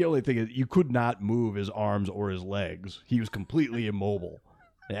 the only thing is you could not move his arms or his legs. He was completely immobile.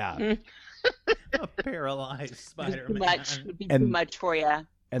 Yeah. A paralyzed Spider-Man. Too much for you.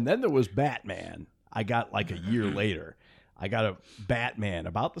 And then there was Batman. I got like a year later. I got a Batman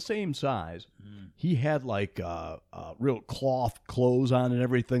about the same size. He had like real cloth clothes on and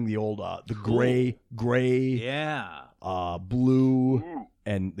everything. The old the gray, blue,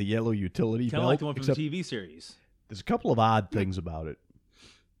 and the yellow utility belt. Kind of like the one from the TV series. There's a couple of odd things about it.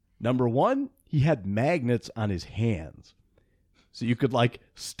 Number one, he had magnets on his hands. So you could like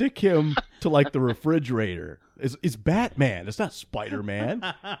stick him to like the refrigerator. It's Batman. It's not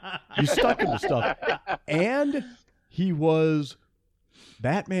Spider-Man. You stuck him to stuff. And he was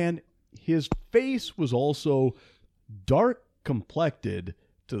Batman. His face was also dark complected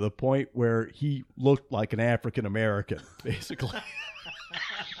to the point where he looked like an African American, basically.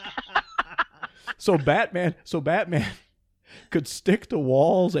 So Batman could stick to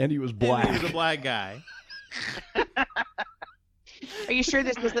walls, and he was black. And he was a black guy. Are you sure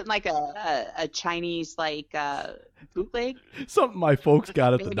this wasn't like a Chinese bootleg? Something my folks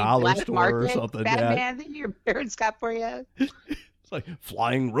got at the Maybe dollar black store market or something. Batman that your parents got for you? It's like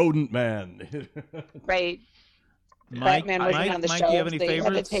Flying Rodent Man. Right. Mike, Batman wasn't on the do you shelves. have any They had to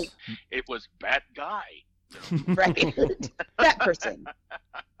favorites? take- It was Bat Guy. Right. That person.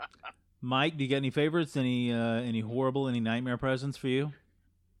 Mike, do you get any favorites? Any horrible, any nightmare presents for you?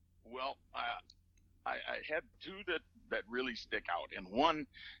 Well, I had two that really stick out, and one,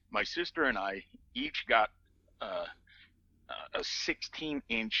 my sister and I each got a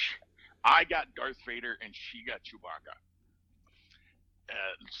 16-inch. I got Darth Vader, and she got Chewbacca.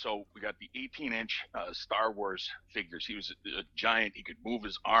 So we got the 18-inch Star Wars figures. He was a giant. He could move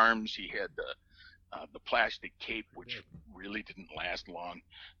his arms. He had the plastic cape, which really didn't last long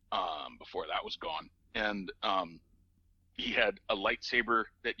before that was gone. And he had a lightsaber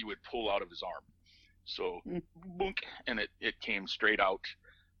that you would pull out of his arm. So, boink, and it came straight out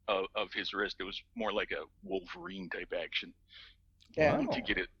of his wrist. It was more like a Wolverine type action. Yeah. To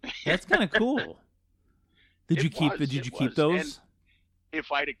get it. That's kind of cool. Did you keep those? And if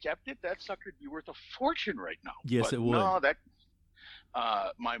I'd have kept it, that sucker'd be worth a fortune right now. Yes, But it would. No,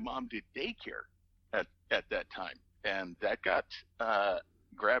 my mom did daycare at that time, and that got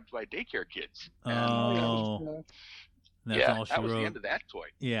grabbed by daycare kids. Oh, that's yeah, all she that was wrote. the end of that toy.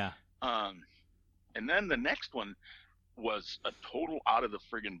 Yeah. And then the next one was a total out of the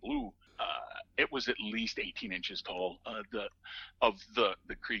friggin' blue. It was at least 18 inches tall. The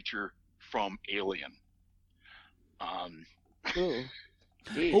creature from Alien. Ooh.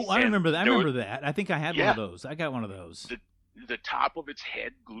 Oh, I And remember that. I there remember that. I think I had one of those. I got one of those. The top of its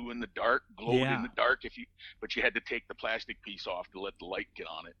head glowed in the dark, but you had to take the plastic piece off to let the light get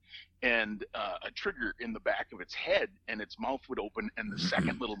on it, and a trigger in the back of its head, and its mouth would open, and the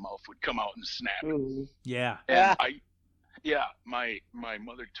second little mouth would come out and snap. Ooh. Yeah. And my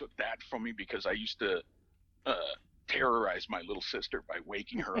mother took that from me because I used to terrorize my little sister by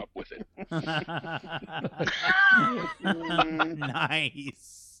waking her up with it.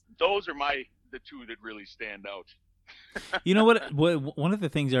 Nice. Those are the two that really stand out. You know what? One of the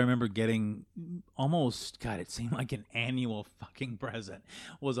things I remember getting almost, God, it seemed like an annual fucking present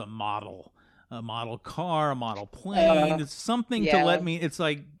was a model car, a model plane. It's something to let me. It's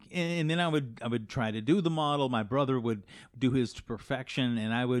like, and then I would try to do the model. My brother would do his to perfection,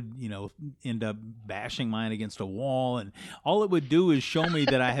 and I would, end up bashing mine against a wall. And all it would do is show me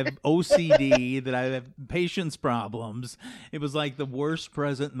that I have OCD, that I have patience problems. It was like the worst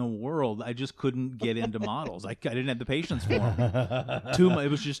present in the world. I just couldn't get into models. I didn't have the patience for them.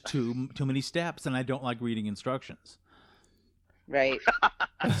 It was just too many steps, and I don't like reading instructions. Right.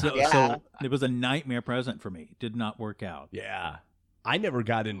 So it was a nightmare present for me. It did not work out. Yeah. I never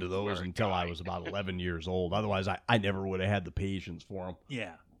got into those until I was about 11 years old. Otherwise, I never would have had the patience for them.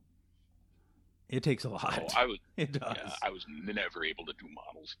 Yeah. It takes a lot. It does. Yeah, I was never able to do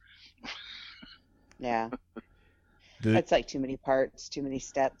models. Yeah. That's like too many parts, too many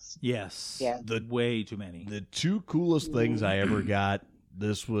steps. Yes. Yeah. Way too many. The two coolest things I ever got,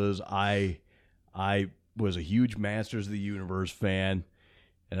 this was I was a huge Masters of the Universe fan,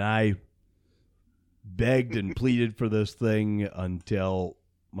 and I begged and pleaded for this thing until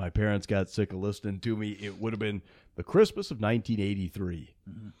my parents got sick of listening to me. It would have been the Christmas of 1983.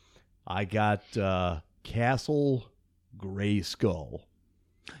 I got Castle Grayskull.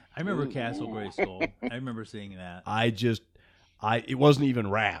 I remember Castle Grayskull. I remember seeing that. It wasn't even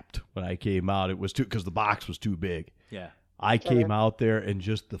wrapped when I came out. It was because the box was too big. Yeah. I came out there and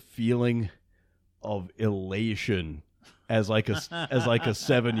just the feeling of elation as like a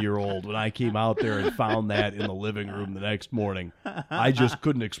 7-year-old when I came out there and found that in the living room the next morning. I just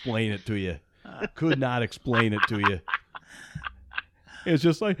couldn't explain it to you. Could not explain it to you. It's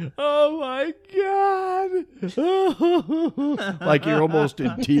just like, oh my God. Like you're almost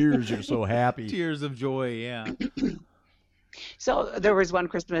in tears. You're so happy. Tears of joy, yeah. So there was one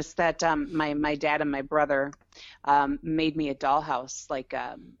Christmas that my dad and my brother made me a dollhouse.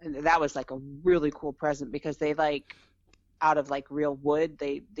 That was like a really cool present because they out of real wood.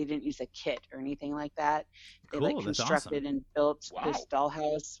 They didn't use a kit or anything like that. They Cool, that's constructed awesome. and built this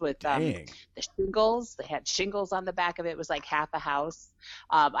dollhouse with the shingles. They had shingles on the back of it. It was like half a house.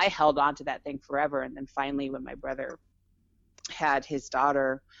 I held on to that thing forever, and then finally when my brother had his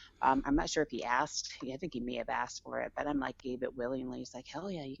daughter, I'm not sure if he asked. I think he may have asked for it, but I'm gave it willingly. He's like, hell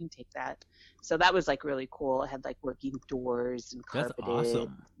yeah, you can take that. So that was really cool. It had working doors and That's carpeted.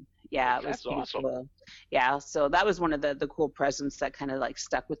 awesome. Yeah, it was That's pretty awesome. cool. Yeah, so that was one of the cool presents that kind of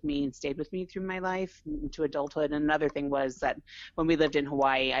stuck with me and stayed with me through my life into adulthood. And another thing was that when we lived in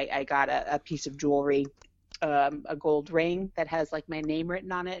Hawaii, I got a piece of jewelry, a gold ring that has my name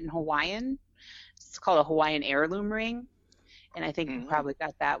written on it in Hawaiian. It's called a Hawaiian heirloom ring. And I think we probably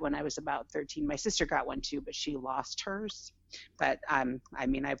got that when I was about 13. My sister got one too, but she lost hers. But I've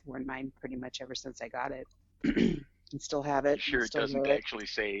worn mine pretty much ever since I got it. And still have it. Sure, and it still doesn't wear it. actually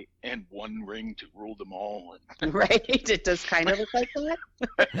say "and one ring to rule them all." Right? It does kind of look like that.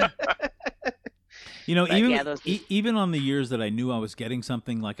 You know, But even yeah, those- even on the years that I knew I was getting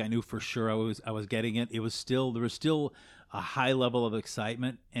something, I knew for sure I was getting it. There was still a high level of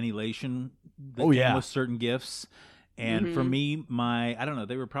excitement and elation that came with certain gifts. And for me, I don't know,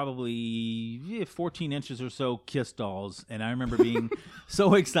 they were probably 14 inches or so Kiss dolls. And I remember being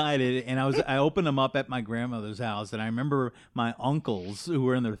so excited. And I opened them up at my grandmother's house. And I remember my uncles who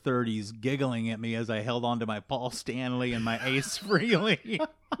were in their 30s giggling at me as I held on to my Paul Stanley and my Ace Frehley.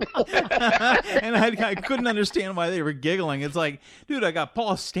 And I couldn't understand why they were giggling. It's like, dude, I got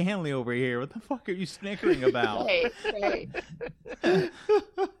Paul Stanley over here. What the fuck are you snickering about? Right.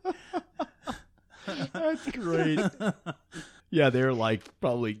 That's great. Yeah, they're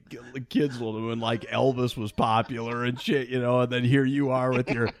probably kids will do when Elvis was popular and shit, and then here you are with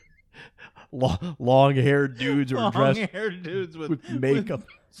your long-haired dudes who are dressed Long-haired dudes with makeup, with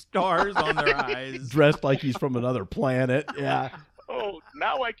stars on their eyes. dressed like he's from another planet. Yeah. Oh,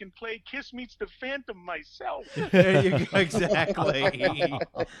 now I can play Kiss Meets the Phantom myself. There you go. Exactly.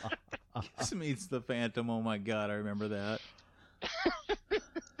 Kiss Meets the Phantom. Oh my God, I remember that.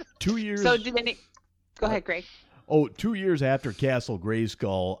 2 years. So did any? Go ahead, Greg. 2 years after Castle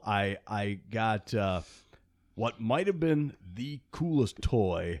Grayskull, I got what might have been the coolest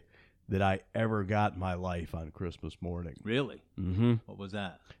toy that I ever got in my life on Christmas morning. Really? Mm-hmm. What was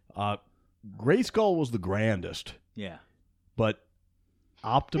that? Grayskull was the grandest, Yeah. but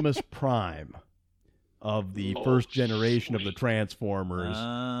Optimus Prime of the first generation of the Transformers,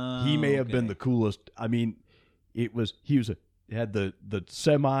 he may have been the coolest. I mean, he had the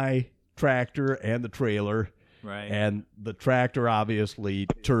semi tractor and the trailer, right, and the tractor obviously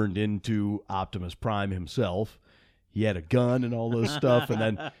turned into Optimus Prime himself. He had a gun and all this stuff, and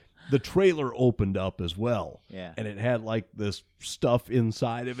then the trailer opened up as well. Yeah. And it had this stuff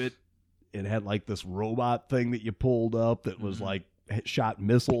inside of it. It had this robot thing that you pulled up that was shot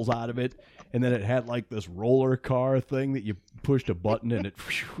missiles out of it, and then it had this roller car thing that you pushed a button and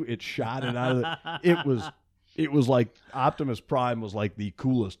it shot it out of it. It was like Optimus Prime was the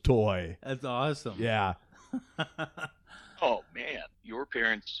coolest toy. That's awesome. Yeah. Oh man, your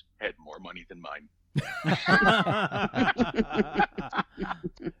parents had more money than mine.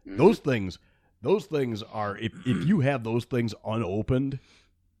 Those things are if you have those things unopened,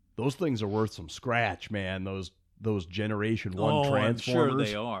 those things are worth some scratch, man. Those Generation 1 Transformers. I'm sure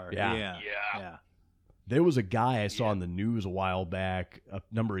they are. Yeah. Yeah. There was a guy I saw in the news a while back, a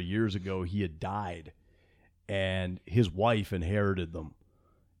number of years ago. He had died, and his wife inherited them.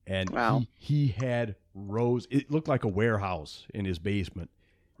 And Wow. he had rows. It looked like a warehouse in his basement.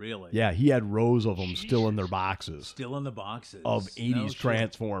 Really? Yeah, he had rows of them still in their boxes Still in the boxes. of No 80s shit.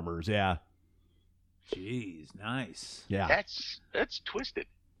 Transformers. Yeah, Jeez, nice. yeah, That's twisted.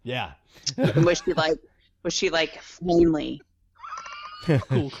 yeah. And was she finally,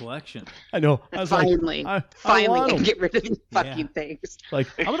 Cool collection. I know. I was finally, I finally want 'em. get rid of these Yeah. fucking things?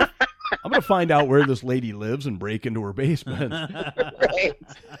 I'm I'm going to find out where this lady lives and break into her basement. Right.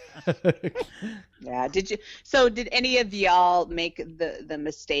 Yeah. Did any of y'all make the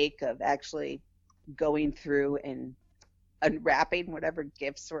mistake of actually going through and unwrapping whatever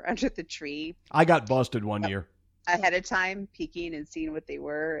gifts were under the tree I got busted one year. ahead of time, peeking and seeing what they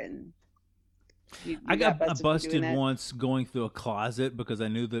were? And I got busted for busted doing that? once going through a closet because I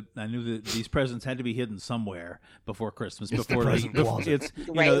knew that these presents had to be hidden somewhere before Christmas. It's the before present closet. It's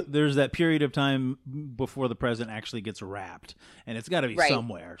you know, Right. there's that period of time before the present actually gets wrapped, and it's got to be Right.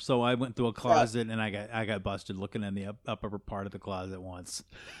 somewhere. So I went through a closet and I got busted looking in the upper part of the closet once.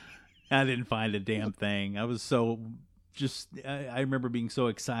 I didn't find a damn thing. I was so I remember being so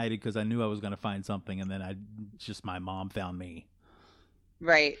excited because I knew I was going to find something, and then my mom found me.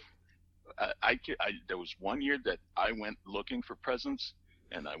 Right. There was one year that I went looking for presents,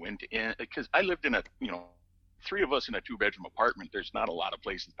 and I went in because I lived in three of us in a 2-bedroom apartment. There's not a lot of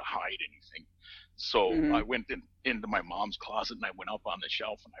places to hide anything. So I went into my mom's closet, and I went up on the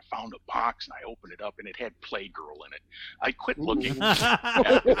shelf, and I found a box, and I opened it up, and it had Playgirl in it. I quit looking.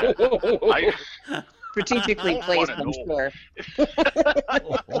 Strategically placed, wanna I'm know. sure.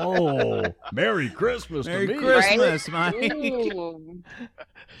 Oh, Merry Christmas Merry to me. Christmas, Mike. Ooh.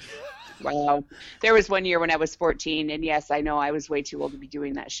 Wow. There was one year when I was 14, and yes, I know I was way too old to be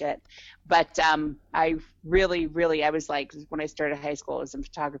doing that shit. But I really, I was like, when I started high school, I was in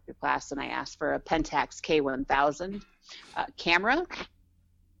photography class, and I asked for a Pentax K1000 camera.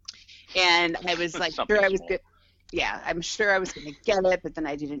 And I was like, Something sure I was small. good. Yeah, I'm sure I was going to get it, but then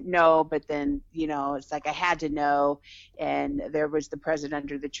I didn't know. But then, it's like I had to know. And there was the present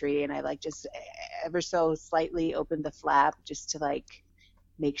under the tree, and I just ever so slightly opened the flap just to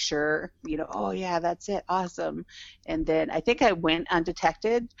make sure, oh yeah, that's it. Awesome. And then I think I went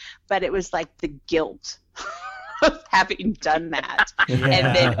undetected, but it was the guilt of having done that.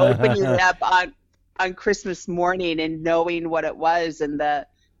 And then opening it up on Christmas morning and knowing what it was, and the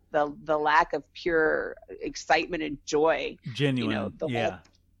lack of pure excitement and joy. Genuine.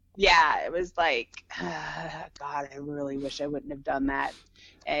 Yeah, it was like, God, I really wish I wouldn't have done that.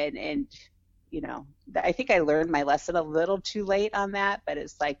 And I think I learned my lesson a little too late on that, but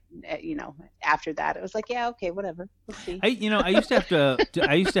it's after that, it was like, yeah, okay, whatever. We'll see. I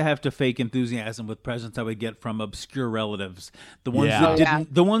used to have to fake enthusiasm with presents I would get from obscure relatives. The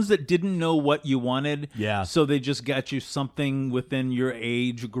ones that didn't know what you wanted. Yeah. So they just got you something within your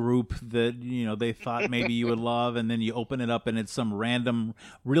age group that, they thought maybe you would love, and then you open it up and it's some random,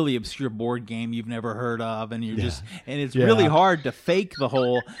 really obscure board game you've never heard of, and it's really hard to fake the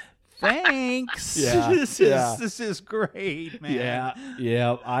whole thanks. Yeah. This is great, man.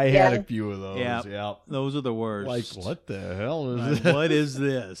 Yeah. I had a few of those. Yeah. Those are the worst. Like, what the hell is Like, this? what is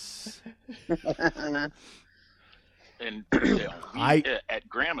this? And at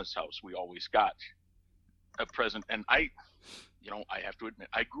Grandma's house, we always got a present. And I have to admit,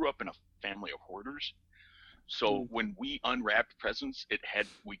 I grew up in a family of hoarders. So when we unwrapped presents,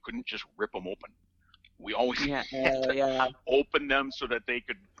 we couldn't just rip them open. We always had to open them so that they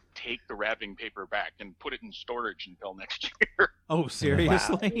could take the wrapping paper back and put it in storage until next year. Oh,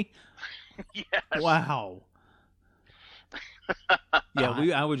 seriously? Yes. Wow. Yeah,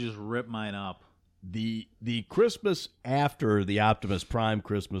 I would just rip mine up. The Christmas after the Optimus Prime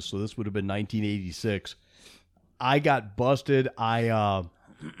Christmas, so this would have been 1986. I got busted. I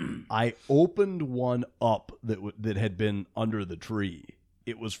opened one up that had been under the tree.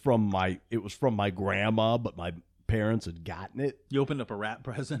 It was from my grandma, but my parents had gotten it. You opened up a wrap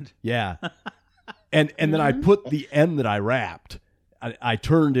present? Yeah. And then I put the end that I wrapped. I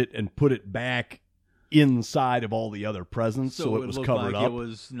turned it and put it back inside of all the other presents, so it was covered up. It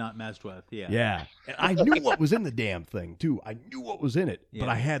was not messed with. Yeah. Yeah. And I knew what was in the damn thing too. I knew what was in it, but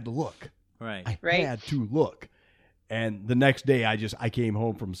I had to look. Right. I had to look. And the next day, I came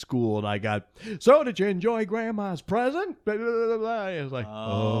home from school and I got, so did you enjoy Grandma's present? Blah, blah, blah, blah. I was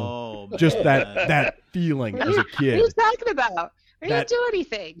like, just that feeling as a What are kid. you talking about? I didn't do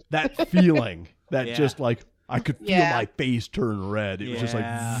anything. That feeling, that just I could feel Yeah. my face turn red. It was just like,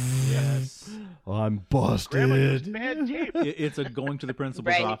 yes. I'm Grandma used busted. bad tape. It's a going to the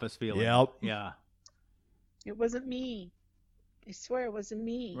principal's Right. office feeling. Yep. Yeah. It wasn't me. I swear it wasn't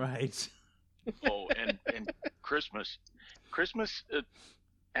me. Right. Oh, and Christmas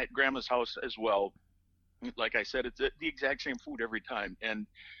at Grandma's house as well. Like I said, it's the exact same food every time, and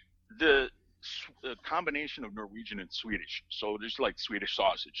the combination of Norwegian and Swedish. So there's like Swedish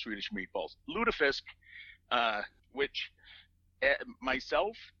sausage, Swedish meatballs, lutefisk, which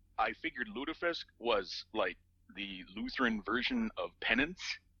myself, I figured lutefisk was like the Lutheran version of penance.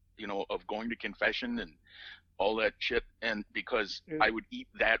 of going to confession and all that shit, and because I would eat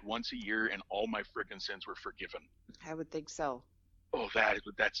that once a year and all my frickin' sins were forgiven. I would think so. Oh,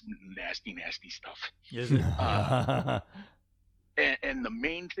 that's nasty, nasty stuff. Is it? And the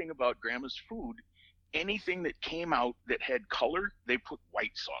main thing about Grandma's food, anything that came out that had color, they put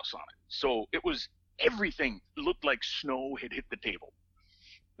white sauce on it. So it was everything looked like snow had hit the table.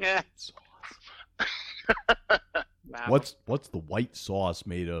 Yeah. Wow. What's the white sauce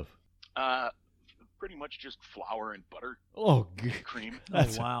made of? Pretty much just flour and butter, Oh, cream. Oh,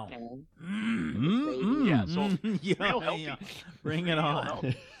 wow. Yeah, so yeah, real healthy. yeah. Bring it Real on.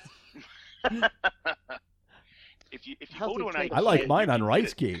 healthy. If you go Healthy to an taste. I like IKEA, mine you on can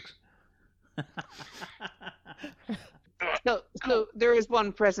rice get it. cakes. So there was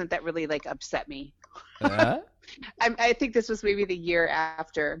one present that really like upset me. Huh? I think this was maybe the year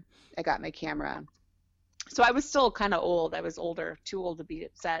after I got my camera. So I was still kind of old. I was older, too old to be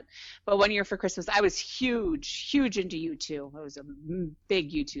upset. But one year for Christmas, I was huge into U2. I was a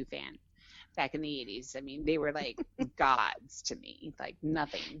big U2 fan back in the 80s. I mean, they were like gods to me, like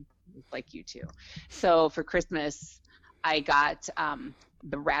nothing like U2. So for Christmas, I got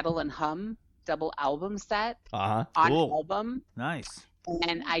the Rattle and Hum double album set Uh-huh. on Cool. album, Nice.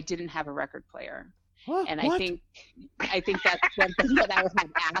 and I didn't have a record player. What? And What? I think that's one thing that I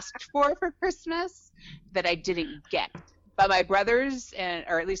had asked for Christmas that I didn't get. But my brothers,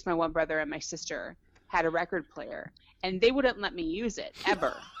 or at least my one brother and my sister, had a record player, and they wouldn't let me use it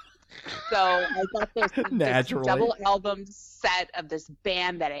ever. So I got this Naturally. double album set of this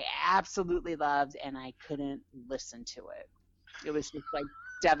band that I absolutely loved, and I couldn't listen to it. It was just like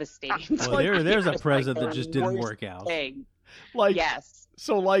devastating. Well, there's It a was, present like, that the just didn't worst work out. thing. Like, Yes.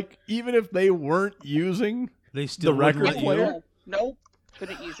 so like, even if they weren't using They still the wouldn't record let you? player? Nope.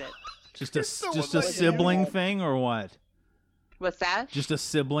 Couldn't use it. Just a Still just wouldn't a let you sibling use it. thing or what? What's that? Just a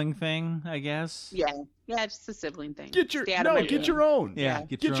sibling thing, I guess. Yeah, just a sibling thing. Get your Stay out of my get room. your own. Yeah, Yeah.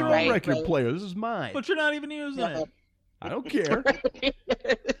 get, Get your own. own Right, record right. player. This is mine. But you're not even using it. I don't care.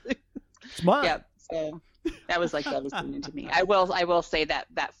 It's mine. Yeah, so that was like devastating to me. I will say that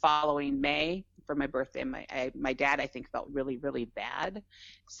following May for my birthday, my dad I think felt really bad.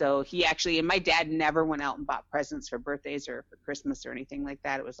 So he actually, and my dad never went out and bought presents for birthdays or for Christmas or anything like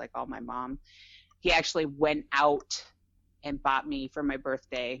that. It was like all my mom. He actually went out and bought me for my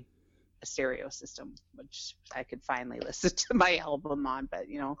birthday a stereo system, which I could finally listen to my album on. But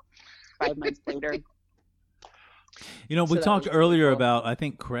 5 months later. You know, So we that talked was earlier cool. about, I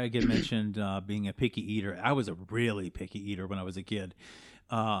think Craig had mentioned being a picky eater. I was a really picky eater when I was a kid.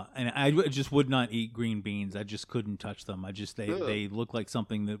 And I just would not eat green beans. I just couldn't touch them. They looked like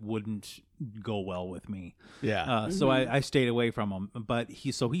something that wouldn't go well with me. Yeah. So I stayed away from them. But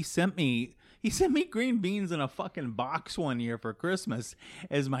he sent me green beans in a fucking box one year for Christmas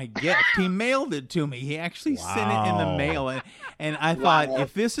as my gift. He mailed it to me. He actually sent it in the Wow. mail, and I thought,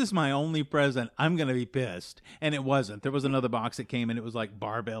 if this is my only present, I'm gonna be pissed. And it wasn't. There was another box that came, and it was like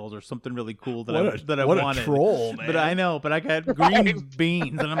barbells or something really cool that I what wanted. a troll, man. But I know, but I got green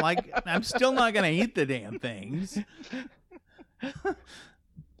beans, and I'm like, I'm still not gonna eat the damn things.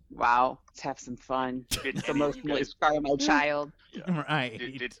 Wow, let's have some fun. Did It's the any of most you guys- scar my child. Right.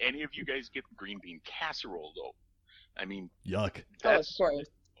 Did any of you guys get green bean casserole though? I mean, Yuck. Oh, of that's course.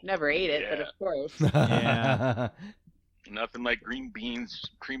 Never ate it, but Yeah. of course. Yeah. nothing like green beans,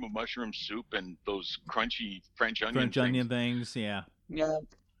 cream of mushroom soup, and those crunchy French onion French things. onion things, yeah. Yeah.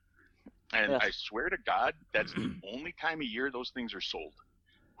 And Yeah. I swear to God, that's the only time of year those things are sold.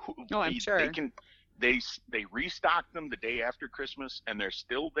 Oh, I'm sure. They restock them the day after Christmas, and they're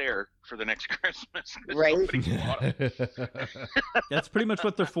still there for the next Christmas. 'cause Right. somebody bought 'em. That's pretty much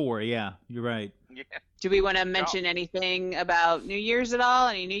what they're for. Yeah, you're right. Yeah. Do we want to mention anything about New Year's at all?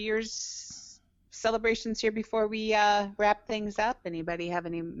 Any New Year's celebrations here before we wrap things up? Anybody have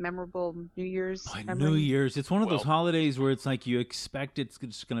any memorable New Year's? Boy, New memories? Year's, it's one of those Well- holidays where it's like you expect it's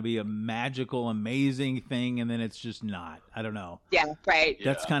just going to be a magical, amazing thing, and then it's just not. I don't know. Yeah, right,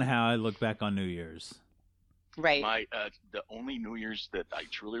 That's Yeah. kind of how I look back on New Year's. right. My the only New Year's that I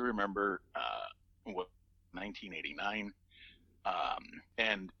truly remember was 1989,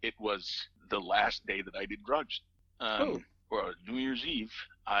 and it was the last day that I did drugs. Or New Year's Eve,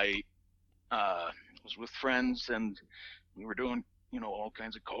 I was with friends, and we were doing all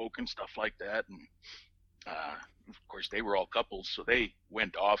kinds of coke and stuff like that, and of course they were all couples, so they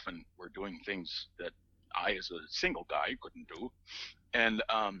went off and were doing things that I, as a single guy, couldn't do, and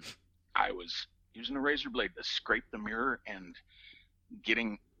I was using a razor blade to scrape the mirror and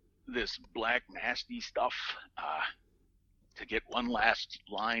getting this black nasty stuff to get one last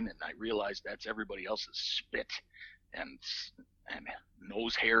line, and I realized that's everybody else's spit, and and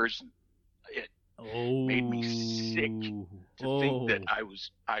nose hairs. It Oh, made me sick to think that I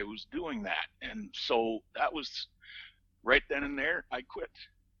was doing that, and so that was right then and there. I quit.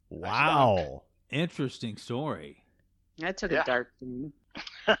 Wow. Interesting story. That took Yeah. a dark turn.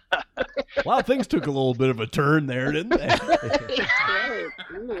 Well, things took a little bit of a turn there, didn't they?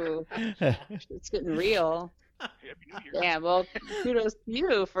 Ooh, it's getting real. Happy New Year. Yeah, well, kudos to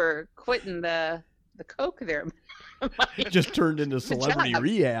you for quitting the coke there. It just turned into celebrity job.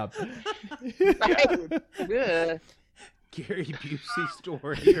 rehab. Right? Ugh. Gary Busey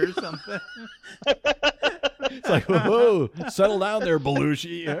story or something. It's like, whoa, settle down there,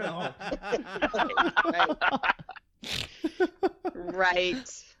 Belushi. Right.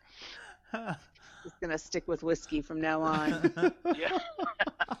 Just gonna stick with whiskey from now on. Yeah.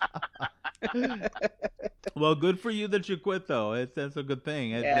 Well, good for you that you quit, though. That's a good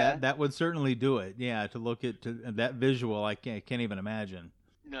thing. Yeah. That would certainly do it. Yeah, to look at that visual, I can't even imagine.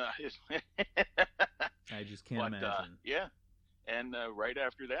 No, I just can't but imagine. yeah, and right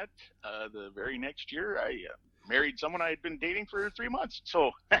after that, the very next year, I married someone I had been dating for 3 months.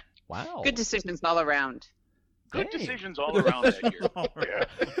 So Wow. Good decisions all around. good Dang. decisions all around that year. All right.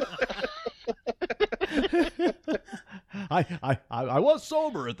 I was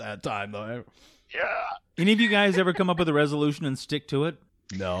sober at that time, though. Yeah. Any of you guys ever come up with a resolution and stick to it?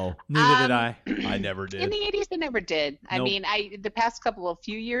 No, Neither did I. I never In did. the 80s, I never did. I Nope. mean, the past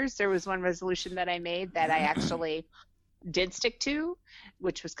few years, there was one resolution that I made that I actually did stick to,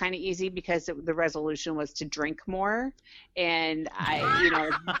 which was kind of easy because the resolution was to drink more. And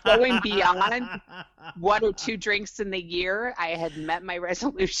going beyond 1 or 2 drinks in the year, I had met my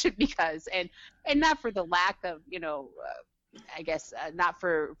resolution because, and not for the lack of, I guess not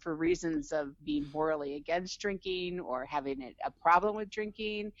for reasons of being morally against drinking or having a problem with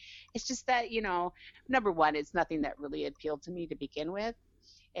drinking. It's just that, number one, it's nothing that really appealed to me to begin with.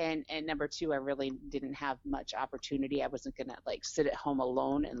 And number two, I really didn't have much opportunity. I wasn't going to sit at home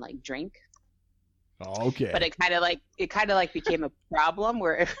alone and drink. Okay. But it kind of became a problem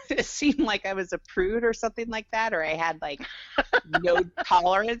where it seemed like I was a prude or something like that, or I had no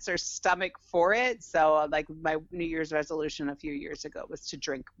tolerance or stomach for it. So my New Year's resolution a few years ago was to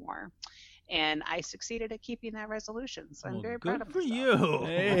drink more, and I succeeded at keeping that resolution. So I'm Well, very good proud of for myself. you.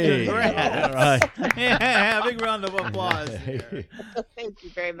 Hey, Congrats. all right. Yeah, big round of applause. Hey. Thank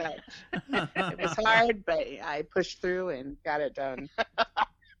you very much. It was hard, but I pushed through and got it done.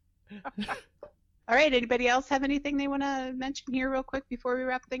 All right. Anybody else have anything they want to mention here real quick before we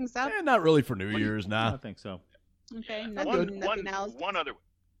wrap things up? Not really for New Year's, I nah. don't think so. Okay. One Nothing else. other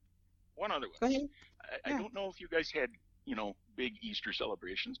one. Go ahead. I Yeah. don't know if you guys had, big Easter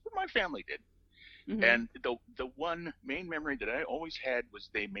celebrations, but my family did. Mhm. And the one main memory that I always had was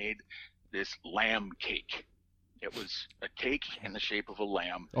they made this lamb cake. It was a cake in the shape of a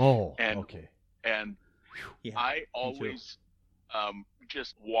lamb, Oh, And- okay. and Yeah, I always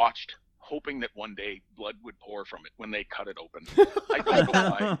just watched, hoping that one day blood would pour from it when they cut it open. I don't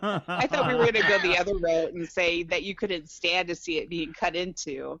know why. I thought we were going to go the other route and say that you couldn't stand to see it being cut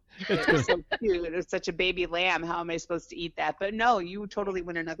into. It was so cute. It was such a baby lamb. How am I supposed to eat that? But no, you totally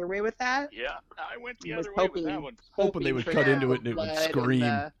went another way with that. Yeah, I went the I was other way with that one. Hoping they would for cut the into it and it would blood and scream.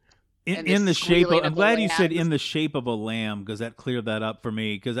 the- In, And in the the shape of, squealing I'm of the glad you said lambs. in the shape of a lamb because that cleared that up for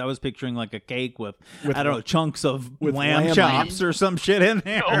me because I was picturing like a cake with With I don't know, chunks of with lamb lamb chops meat. or some shit in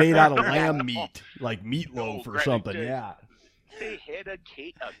there. Made out of lamb meat, like meatloaf or Granny something. did. Yeah. They had a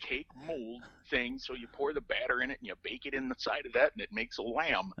cake mold thing, so you pour the batter in it and you bake it in the side of that, and it makes a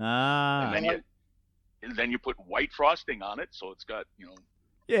lamb. Ah, And then you put white frosting on it, so it's got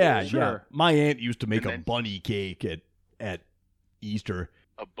Yeah, Sure. yeah. My aunt used to make And a then- bunny cake at Easter.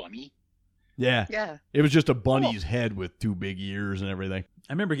 a bunny. Yeah. Yeah. It was just a bunny's head with 2 big ears and everything.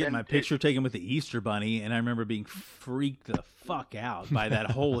 I remember getting And my picture taken with the Easter Bunny, and I remember being freaked the fuck out by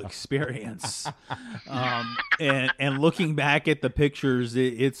that whole experience. And looking back at the pictures,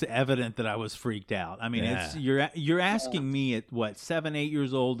 it's evident that I was freaked out. I mean, Yeah. you're asking me at what 7, 8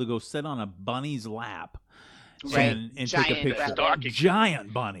 years old to go sit on a bunny's lap Right. and take a Giant picture. rabbit. Stalking.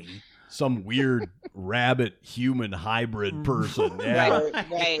 Giant bunny. Some weird rabbit human hybrid person. Yeah.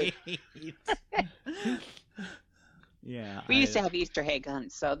 Right. Yeah. We used to have Easter egg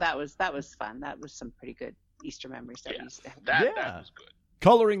hunts, so that was fun. That was some pretty good Easter memories that Yeah. we used to have. That Yeah. was good.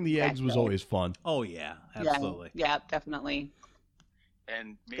 Coloring the eggs was Exactly. always fun. Oh yeah, absolutely. Yeah, definitely.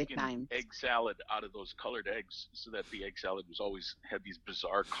 And Good making times. egg salad out of those colored eggs, so that the egg salad was always had these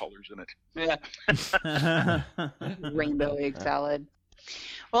bizarre colors in it. Yeah. Rainbow egg salad.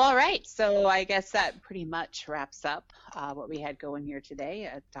 Well, all right. So I guess that pretty much wraps up what we had going here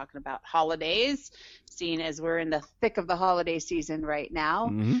today, talking about holidays, seeing as we're in the thick of the holiday season right now.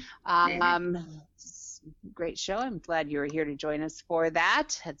 Great show. I'm glad you were here to join us for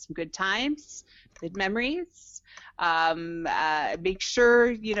that. Had some good times, good memories. Make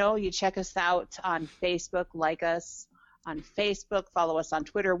sure, you check us out on Facebook, like us on Facebook, follow us on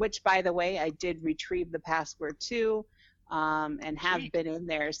Twitter, which, by the way, I did retrieve the password to. And have been in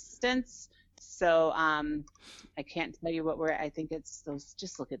there since. So I can't tell you I think it's those,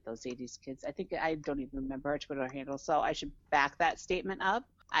 just look at those 80s kids. I don't even remember our Twitter handle, so I should back that statement up.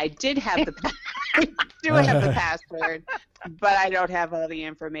 I did have the password, but I don't have all the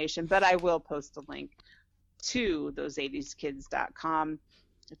information. But I will post a link to those80skids.com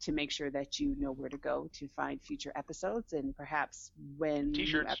to make sure that you know where to go to find future episodes and perhaps when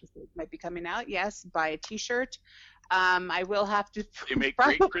new episodes might be coming out. Yes, buy a t-shirt. I will have to. They make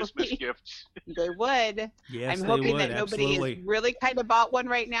great Christmas gifts. They would. Yes, I'm hoping would. that nobody Absolutely. has really kind of bought one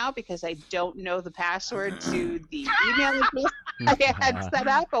right now because I don't know the password to the email address I had set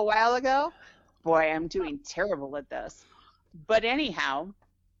up a while ago. Boy, I'm doing terrible at this. But anyhow,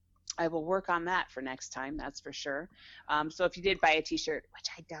 I will work on that for next time, that's for sure. So if you did buy a t-shirt, which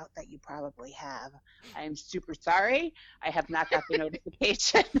I doubt that you probably have, I am super sorry. I have not got the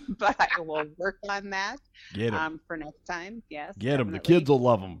notification, but I will work on that for next time. Yes, Get them. definitely. The kids will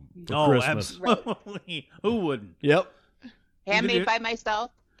love them for Christmas. Absolutely. Who wouldn't? Yep. Handmade by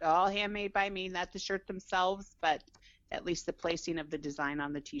myself, all handmade by me, not the shirt themselves, but at least the placing of the design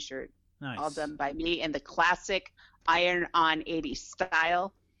on the t-shirt. Nice. All done by me in the classic iron-on 80s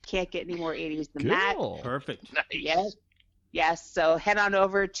style. Can't get any more 80s than that. Perfect. Nice. Yes. So head on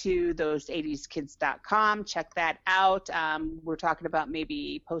over to those80skids.com. Check that out. We're talking about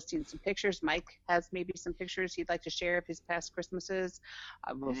maybe posting some pictures. Mike has maybe some pictures he'd like to share of his past Christmases.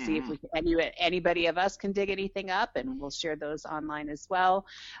 We'll see if anybody of us can dig anything up, and we'll share those online as well.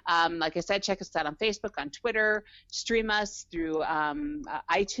 Like I said, check us out on Facebook, on Twitter. Stream us through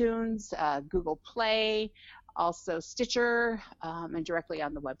iTunes, Google Play, also Stitcher, and directly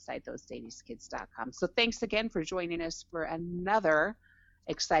on the website, those80skids.com. So thanks again for joining us for another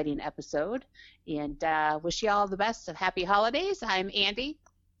exciting episode, and wish you all the best of happy holidays. I'm Andy.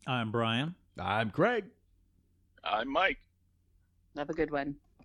 I'm Brian. I'm Craig. I'm Mike. Have a good one.